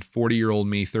and 40-year-old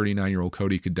me, 39-year-old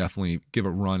Cody could definitely give a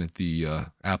run at the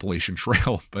Appalachian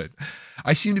Trail, but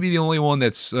I seem to be the only one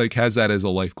that's like has that as a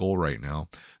life goal right now.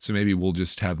 So maybe we'll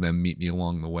just have them meet me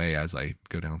along the way as I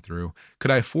go down through. Could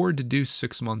I afford to do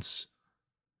 6 months?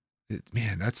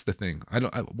 Man, that's the thing.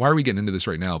 Why are we getting into this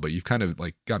right now? But you've kind of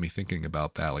like got me thinking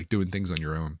about that, like doing things on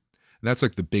your own. And that's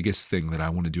like the biggest thing that I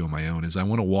want to do on my own is I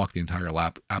want to walk the entire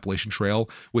Appalachian Trail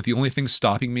with the only thing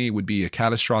stopping me would be a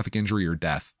catastrophic injury or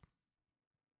death.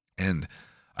 And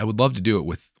I would love to do it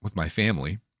with my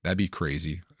family. That'd be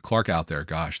crazy. Clark out there,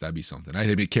 gosh, that'd be something.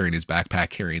 I'd be carrying his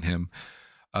backpack, carrying him.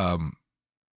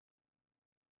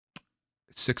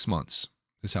 6 months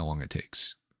is how long it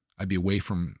takes. I'd be away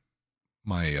from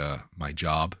my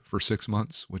job for 6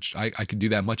 months, which I could do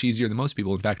that much easier than most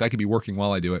people. In fact, I could be working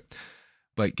while I do it.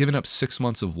 But giving up 6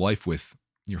 months of life with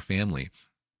your family,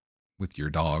 with your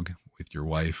dog, with your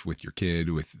wife, with your kid,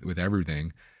 with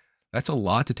everything, That's a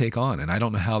lot to take on. And I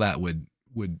don't know how that would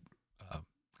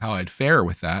how I'd fare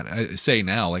with that. I say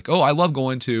now, like, oh, I love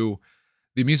going to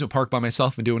the amusement park by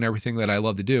myself and doing everything that I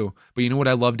love to do. But you know what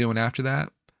I love doing after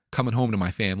that? Coming home to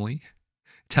my family,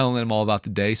 telling them all about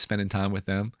the day, spending time with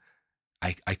them.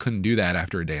 I couldn't do that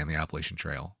after a day on the Appalachian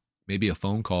Trail. Maybe a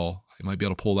phone call. I might be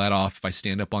able to pull that off if I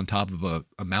stand up on top of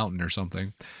a mountain or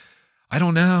something. I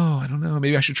don't know.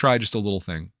 Maybe I should try just a little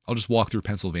thing. I'll just walk through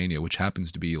Pennsylvania, which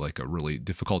happens to be like a really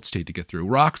difficult state to get through.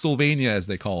 Rocksylvania, as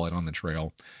they call it on the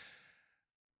trail.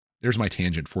 There's my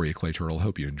tangent for you, Clay Turtle. I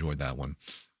hope you enjoyed that one.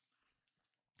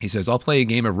 He says, I'll play a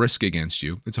game of Risk against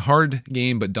you. It's a hard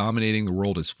game, but dominating the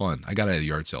world is fun. I got it at a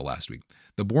yard sale last week.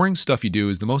 The boring stuff you do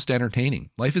is the most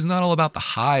entertaining. Life is not all about the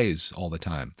highs all the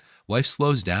time. Life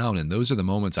slows down, and those are the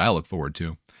moments I look forward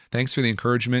to. Thanks for the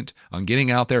encouragement on getting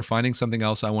out there, finding something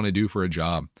else I want to do for a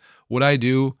job. What I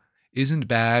do isn't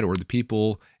bad or the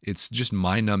people, it's just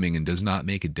mind-numbing and does not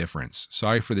make a difference.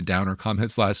 Sorry for the downer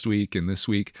comments last week and this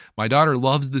week. My daughter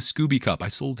loves the Scooby Cup. I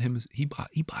sold him, he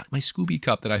bought my Scooby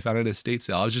Cup that I found at a estate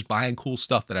sale. I was just buying cool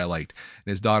stuff that I liked,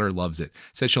 and his daughter loves it.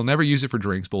 Said she'll never use it for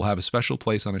drinks, but will have a special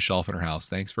place on a shelf in her house.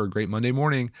 Thanks for a great Monday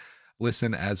morning.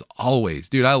 Listen, as always.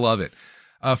 Dude, I love it.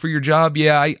 For your job,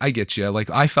 yeah, I get you. Like,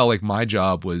 I felt like my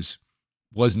job was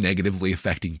negatively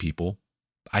affecting people.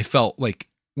 I felt like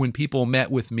when people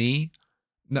met with me,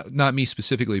 not me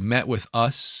specifically, met with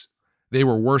us, they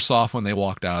were worse off when they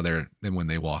walked out of there than when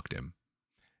they walked in.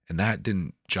 And that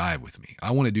didn't jive with me.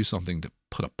 I want to do something to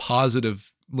put a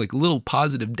positive, like little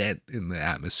positive dent in the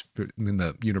atmosphere, in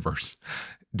the universe,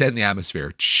 dent in the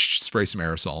atmosphere, spray some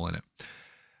aerosol in it.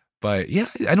 But yeah,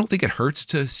 I don't think it hurts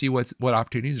to see what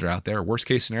opportunities are out there. Worst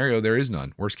case scenario, there is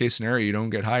none. Worst case scenario, you don't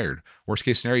get hired. Worst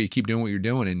case scenario, you keep doing what you're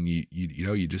doing and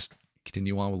you just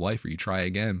continue on with life, or you try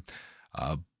again.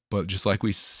 But just like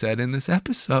we said in this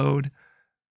episode,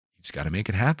 you just got to make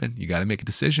it happen. You got to make a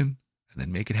decision and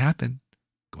then make it happen.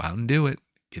 Go out and do it.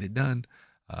 Get it done.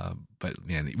 But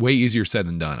man, way easier said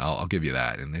than done. I'll give you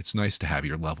that. And it's nice to have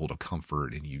your level of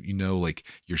comfort and you know, like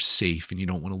you're safe and you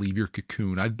don't want to leave your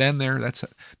cocoon. I've been there.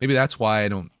 Maybe that's why I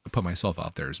don't put myself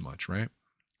out there as much, right?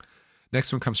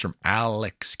 Next one comes from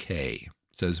Alex K.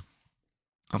 It says,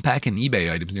 I'm packing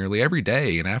eBay items nearly every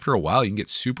day, and after a while, you can get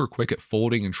super quick at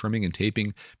folding and trimming and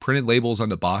taping printed labels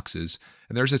onto boxes.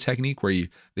 And there's a technique where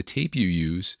the tape you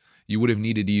use, you would have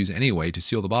needed to use anyway to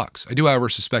seal the box. I do, however,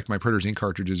 suspect my printer's ink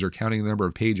cartridges are counting the number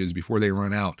of pages before they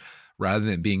run out, rather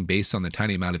than being based on the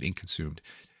tiny amount of ink consumed.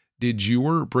 Did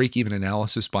your break-even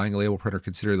analysis buying a label printer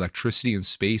consider electricity and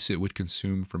space it would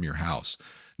consume from your house?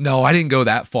 No, I didn't go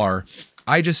that far.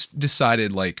 I just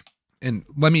decided, like, and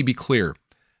let me be clear,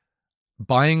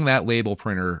 buying that label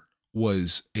printer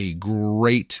was a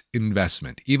great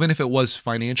investment. Even if it was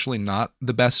financially not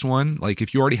the best one, like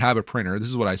if you already have a printer, this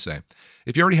is what I say.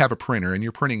 If you already have a printer and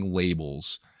you're printing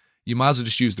labels, you might as well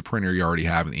just use the printer you already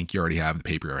have, and the ink you already have, the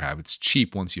paper you already have. It's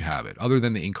cheap once you have it, other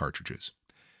than the ink cartridges.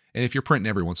 And if you're printing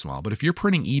every once in a while, but if you're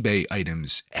printing eBay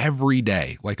items every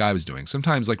day, like I was doing,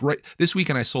 sometimes like right this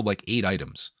weekend, I sold like 8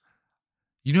 items.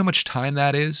 You know how much time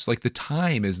that is? Like the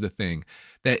time is the thing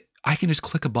that I can just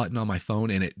click a button on my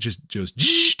phone and it just goes,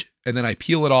 and then I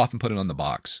peel it off and put it on the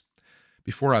box.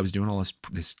 Before I was doing all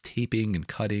this taping and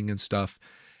cutting and stuff.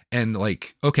 And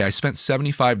like, okay, I spent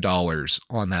 $75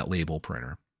 on that label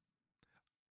printer.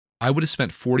 I would have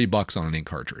spent $40 on an ink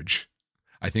cartridge,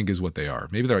 I think is what they are.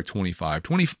 Maybe they're like 25,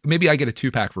 20, maybe I get a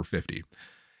 2-pack for 50.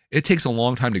 It takes a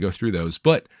long time to go through those,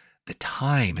 but the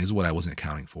time is what I wasn't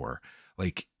accounting for.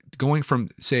 Like, going from,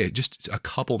 say, just a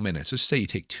couple minutes, just say you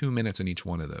take 2 minutes on each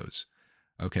one of those.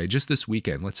 Okay, just this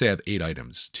weekend, let's say I have 8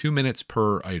 items, 2 minutes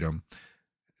per item.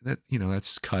 That, you know,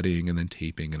 that's cutting and then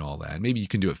taping and all that. Maybe you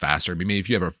can do it faster. I mean, maybe if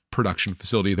you have a production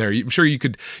facility there, I'm sure you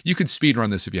could speed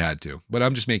run this if you had to. But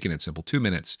I'm just making it simple. 2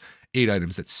 minutes, 8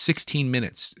 items. That's 16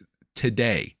 minutes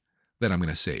today that I'm going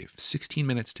to save. 16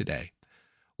 minutes today.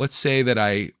 Let's say that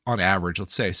on average,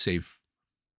 let's say I save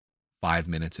 5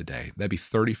 minutes a day. That'd be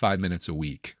 35 minutes a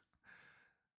week.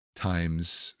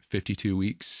 Times 52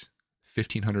 weeks,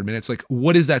 1,500 minutes. Like,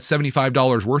 what is that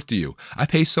 $75 worth to you? I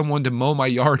pay someone to mow my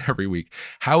yard every week.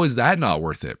 How is that not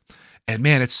worth it? And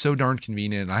man, it's so darn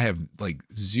convenient. I have like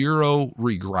 0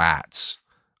 regrets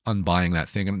on buying that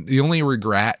thing. And the only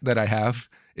regret that I have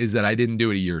is that I didn't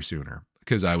do it a year sooner,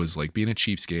 because I was like being a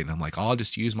cheapskate and I'm like, I'll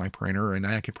just use my printer and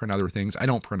I can print other things. I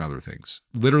don't print other things.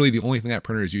 Literally the only thing that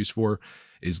printer is used for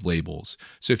is labels.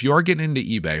 So if you are getting into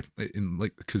eBay, and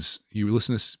like, because you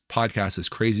listen to this podcast, this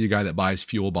crazy guy that buys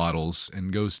fuel bottles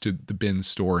and goes to the bin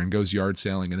store and goes yard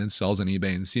sailing and then sells on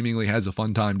eBay and seemingly has a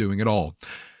fun time doing it all,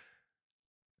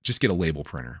 just get a label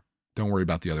printer. Don't worry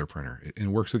about the other printer. It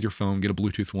works with your phone. Get a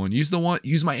Bluetooth one.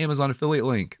 Use my Amazon affiliate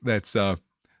link that's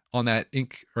on that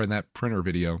ink or in that printer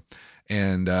video.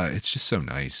 And it's just so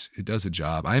nice. It does a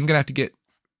job. I am going to have to get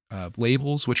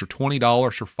labels, which are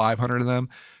 $20 for 500 of them.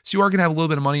 So you are going to have a little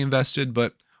bit of money invested,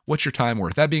 but what's your time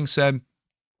worth? That being said,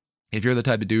 if you're the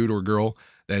type of dude or girl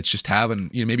that's just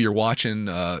having, maybe you're watching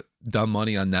dumb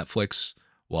money on Netflix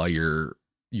while you're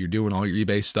doing all your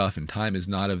eBay stuff and time is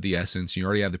not of the essence. You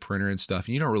already have the printer and stuff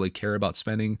and you don't really care about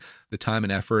spending the time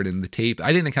and effort and the tape.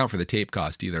 I didn't account for the tape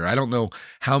cost either. I don't know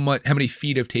how many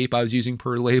feet of tape I was using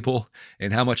per label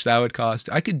and how much that would cost.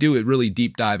 I could do a really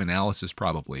deep dive analysis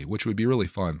probably, which would be really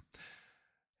fun.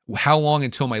 How long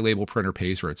until my label printer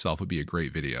pays for itself would be a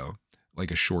great video,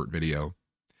 like a short video.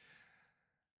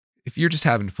 If you're just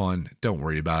having fun, don't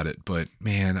worry about it. But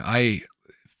man,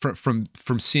 from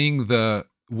seeing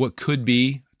what could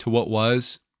be to what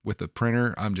was with the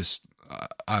printer, I'm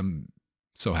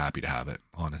so happy to have it,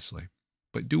 honestly.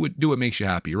 But do what makes you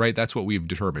happy, right? That's what we've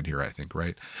determined here, I think,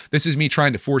 right? This is me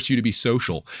trying to force you to be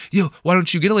social. Why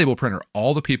don't you get a label printer?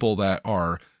 All the people that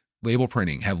are label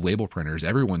printing have label printers.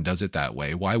 Everyone does it that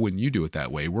way. Why wouldn't you do it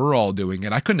that way? We're all doing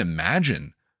it. I couldn't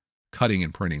imagine cutting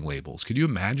and printing labels. Could you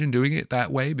imagine doing it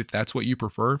that way if that's what you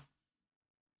prefer?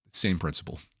 Same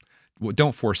principle.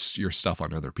 Don't force your stuff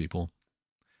on other people.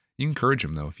 You can encourage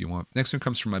them, though, if you want. Next one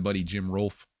comes from my buddy Jim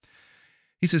Rolfe.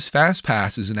 He says, Fast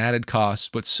Pass is an added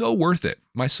cost, but so worth it.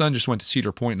 My son just went to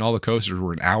Cedar Point, and all the coasters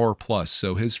were an hour plus,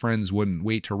 so his friends wouldn't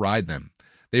wait to ride them.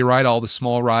 They ride all the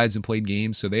small rides and played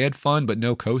games, so they had fun, but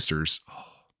no coasters.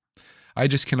 I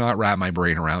just cannot wrap my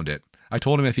brain around it. I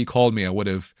told him if he called me, I would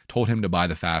have told him to buy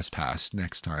the Fast Pass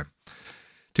next time.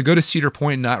 To go to Cedar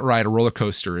Point and not ride a roller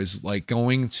coaster is like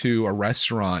going to a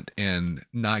restaurant and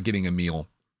not getting a meal.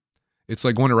 It's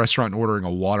like going to a restaurant and ordering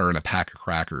a water and a pack of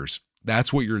crackers.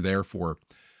 That's what you're there for.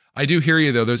 I do hear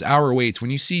you, though. Those hour waits,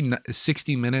 when you see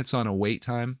 60 minutes on a wait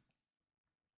time,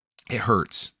 it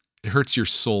hurts. It hurts your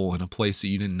soul in a place that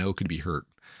you didn't know could be hurt.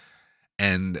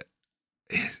 And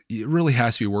it really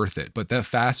has to be worth it. But that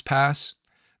Fast Pass,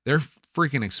 they're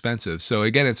freaking expensive. So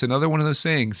again, it's another one of those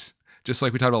things, just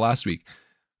like we talked about last week.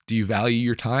 Do you value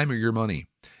your time or your money?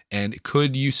 And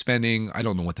could you spending, I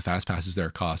don't know what the Fast Passes there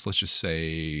cost. Let's just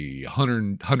say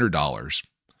 $100.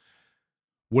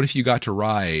 What if you got to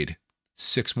ride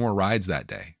 6 more rides that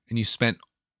day and you spent,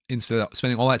 instead of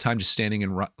spending all that time just standing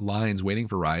in lines waiting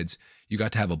for rides, you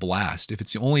got to have a blast. If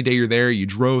it's the only day you're there, you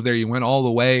drove there, you went all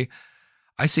the way,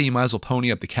 I say you might as well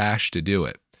pony up the cash to do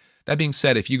it. That being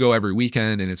said, if you go every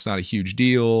weekend and it's not a huge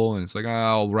deal and it's like,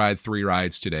 I'll ride 3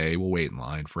 rides today, we'll wait in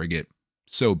line, forget,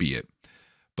 so be it.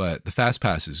 But the Fast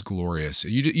Pass is glorious.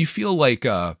 You feel like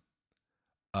a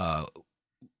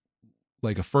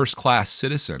first class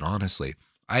citizen, honestly.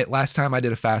 Last time I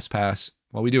did a Fast Pass,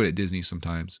 well, we do it at Disney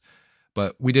sometimes,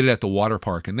 but we did it at the water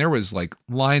park, and there was like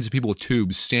lines of people with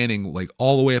tubes standing like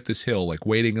all the way up this hill, like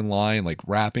waiting in line, like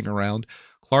wrapping around.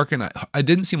 Clark and I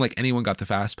didn't seem like anyone got the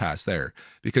Fast Pass there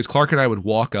because Clark and I would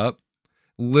walk up,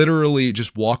 literally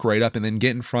just walk right up and then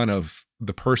get in front of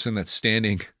the person that's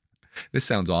standing. This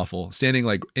sounds awful. Standing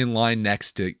like in line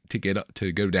next to get up,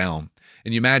 to go down.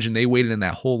 And you imagine they waited in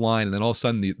that whole line and then all of a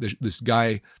sudden this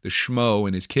guy, the schmo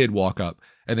and his kid walk up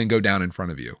and then go down in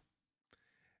front of you.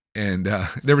 And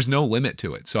there was no limit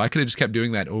to it. So I could have just kept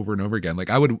doing that over and over again. Like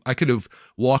I could have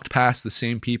walked past the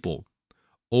same people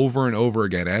over and over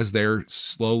again as they're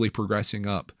slowly progressing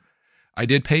up. I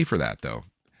did pay for that though.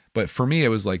 But for me, it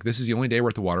was like, this is the only day we're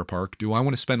at the water park. Do I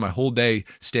want to spend my whole day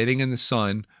standing in the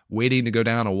sun, waiting to go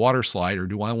down a water slide, or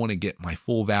do I want to get my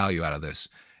full value out of this?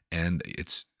 And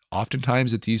it's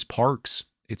oftentimes at these parks,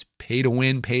 it's pay to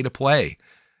win, pay to play.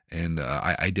 And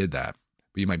I did that.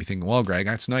 But you might be thinking, well, Greg,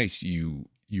 that's nice, you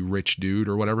rich dude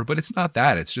or whatever. But it's not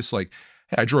that. It's just like,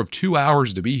 hey, I drove 2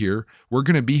 hours to be here. We're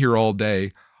going to be here all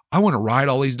day. I want to ride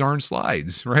all these darn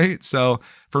slides, right? So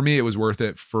for me, it was worth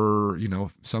it. For,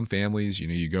 some families,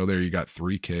 you go there, you got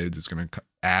 3 kids. It's going to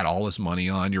add all this money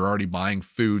on. You're already buying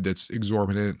food that's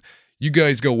exorbitant. You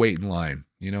guys go wait in line.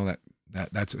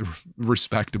 That's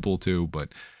respectable too.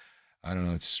 But I don't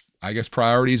know. It's, I guess,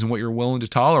 priorities and what you're willing to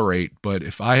tolerate. But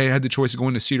if I had the choice of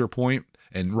going to Cedar Point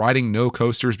and riding no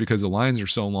coasters because the lines are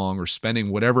so long, or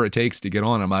spending whatever it takes to get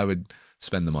on them, I would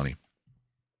spend the money.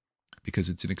 Because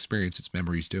it's an experience, it's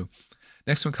memories too.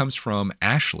 Next one comes from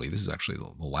Ashley. This is actually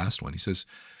the last one. He says,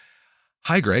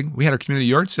 hi, Greg. We had our community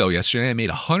yard sale yesterday. I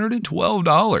made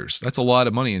 $112. That's a lot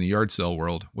of money in the yard sale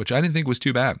world, which I didn't think was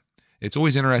too bad. It's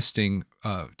always interesting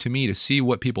to me to see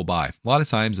what people buy. A lot of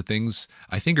times the things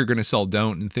I think are going to sell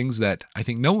don't, and things that I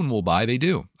think no one will buy, they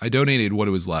do. I donated what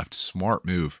was left. Smart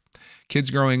move. Kids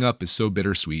growing up is so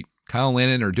bittersweet. Kyle and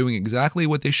Landon are doing exactly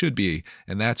what they should be,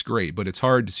 and that's great, but it's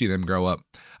hard to see them grow up.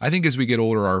 I think as we get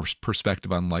older, our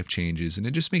perspective on life changes, and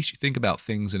it just makes you think about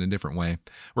things in a different way.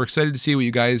 We're excited to see what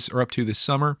you guys are up to this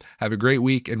summer. Have a great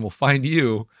week, and we'll find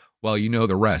you while you know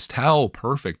the rest. How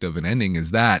perfect of an ending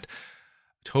is that?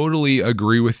 Totally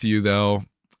agree with you, though.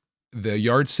 The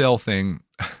yard sale thing,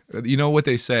 you know what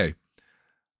they say?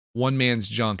 One man's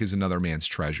junk is another man's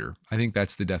treasure. I think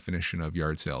that's the definition of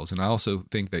yard sales. And I also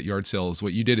think that yard sales,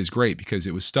 what you did is great because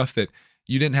it was stuff that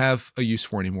you didn't have a use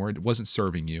for anymore. It wasn't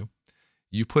serving you.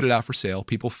 You put it out for sale.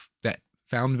 People that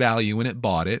found value in it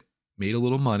bought it, made a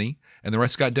little money, and the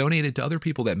rest got donated to other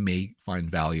people that may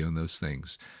find value in those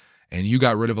things. And you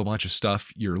got rid of a bunch of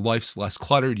stuff. Your life's less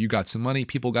cluttered. You got some money.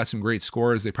 People got some great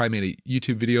scores. They probably made a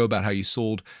YouTube video about how you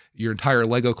sold your entire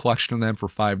Lego collection of them for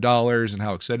 $5 and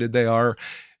how excited they are.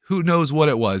 Who knows what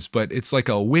it was, but it's like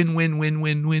a win, win, win,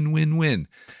 win, win, win, win.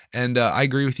 And I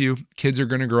agree with you. Kids are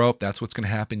going to grow up. That's what's going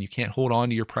to happen. You can't hold on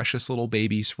to your precious little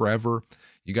babies forever.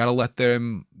 You got to let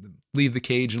them leave the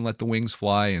cage and let the wings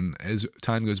fly. And as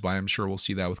time goes by, I'm sure we'll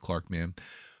see that with Clark, man.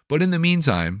 But in the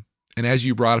meantime, and as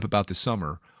you brought up about the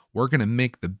summer, we're going to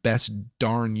make the best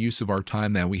darn use of our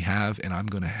time that we have. And I'm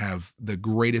going to have the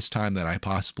greatest time that I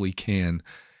possibly can.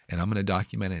 And I'm going to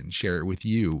document it and share it with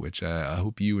you, which I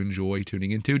hope you enjoy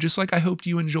tuning into, just like I hoped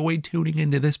you enjoyed tuning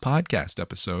into this podcast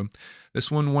episode.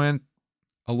 This one went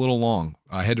a little long.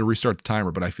 I had to restart the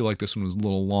timer, but I feel like this one was a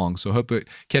little long. So I hope it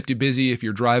kept you busy if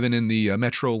you're driving in the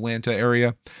metro Atlanta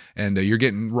area and you're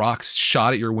getting rocks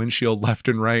shot at your windshield left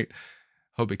and right.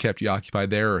 Hope it kept you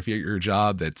occupied there. Or if you're at your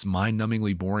job that's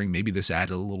mind-numbingly boring, maybe this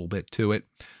added a little bit to it.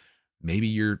 Maybe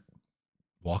you're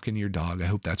walking your dog. I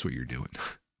hope that's what you're doing.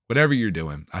 Whatever you're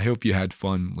doing, I hope you had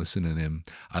fun listening to him.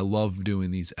 I love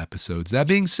doing these episodes. That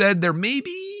being said, there may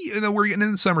be, we're getting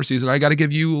into the summer season. I got to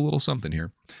give you a little something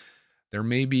here. There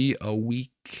may be a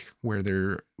week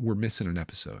where we're missing an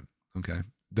episode. Okay.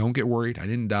 Don't get worried. I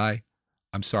didn't die.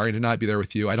 I'm sorry to not be there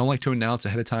with you. I don't like to announce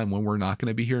ahead of time when we're not going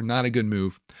to be here. Not a good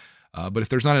move. But if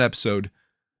there's not an episode,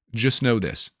 just know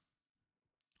this.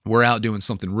 We're out doing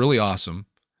something really awesome,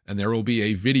 and there will be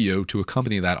a video to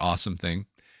accompany that awesome thing.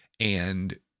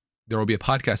 And there will be a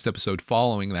podcast episode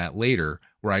following that later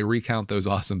where I recount those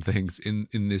awesome things in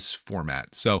this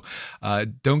format. So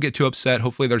don't get too upset.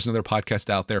 Hopefully there's another podcast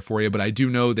out there for you. But I do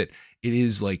know that it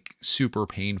is like super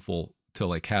painful to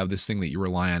like have this thing that you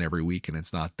rely on every week and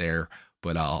it's not there.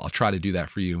 But I'll try to do that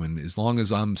for you. And as long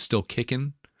as I'm still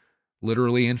kicking,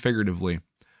 literally and figuratively,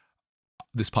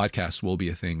 this podcast will be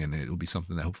a thing and it'll be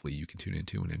something that hopefully you can tune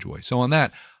into and enjoy. So on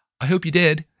that, I hope you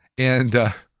did.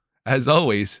 And as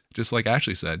always, just like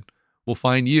Ashley said, we'll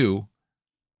find you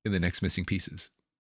in the next Missing Pieces.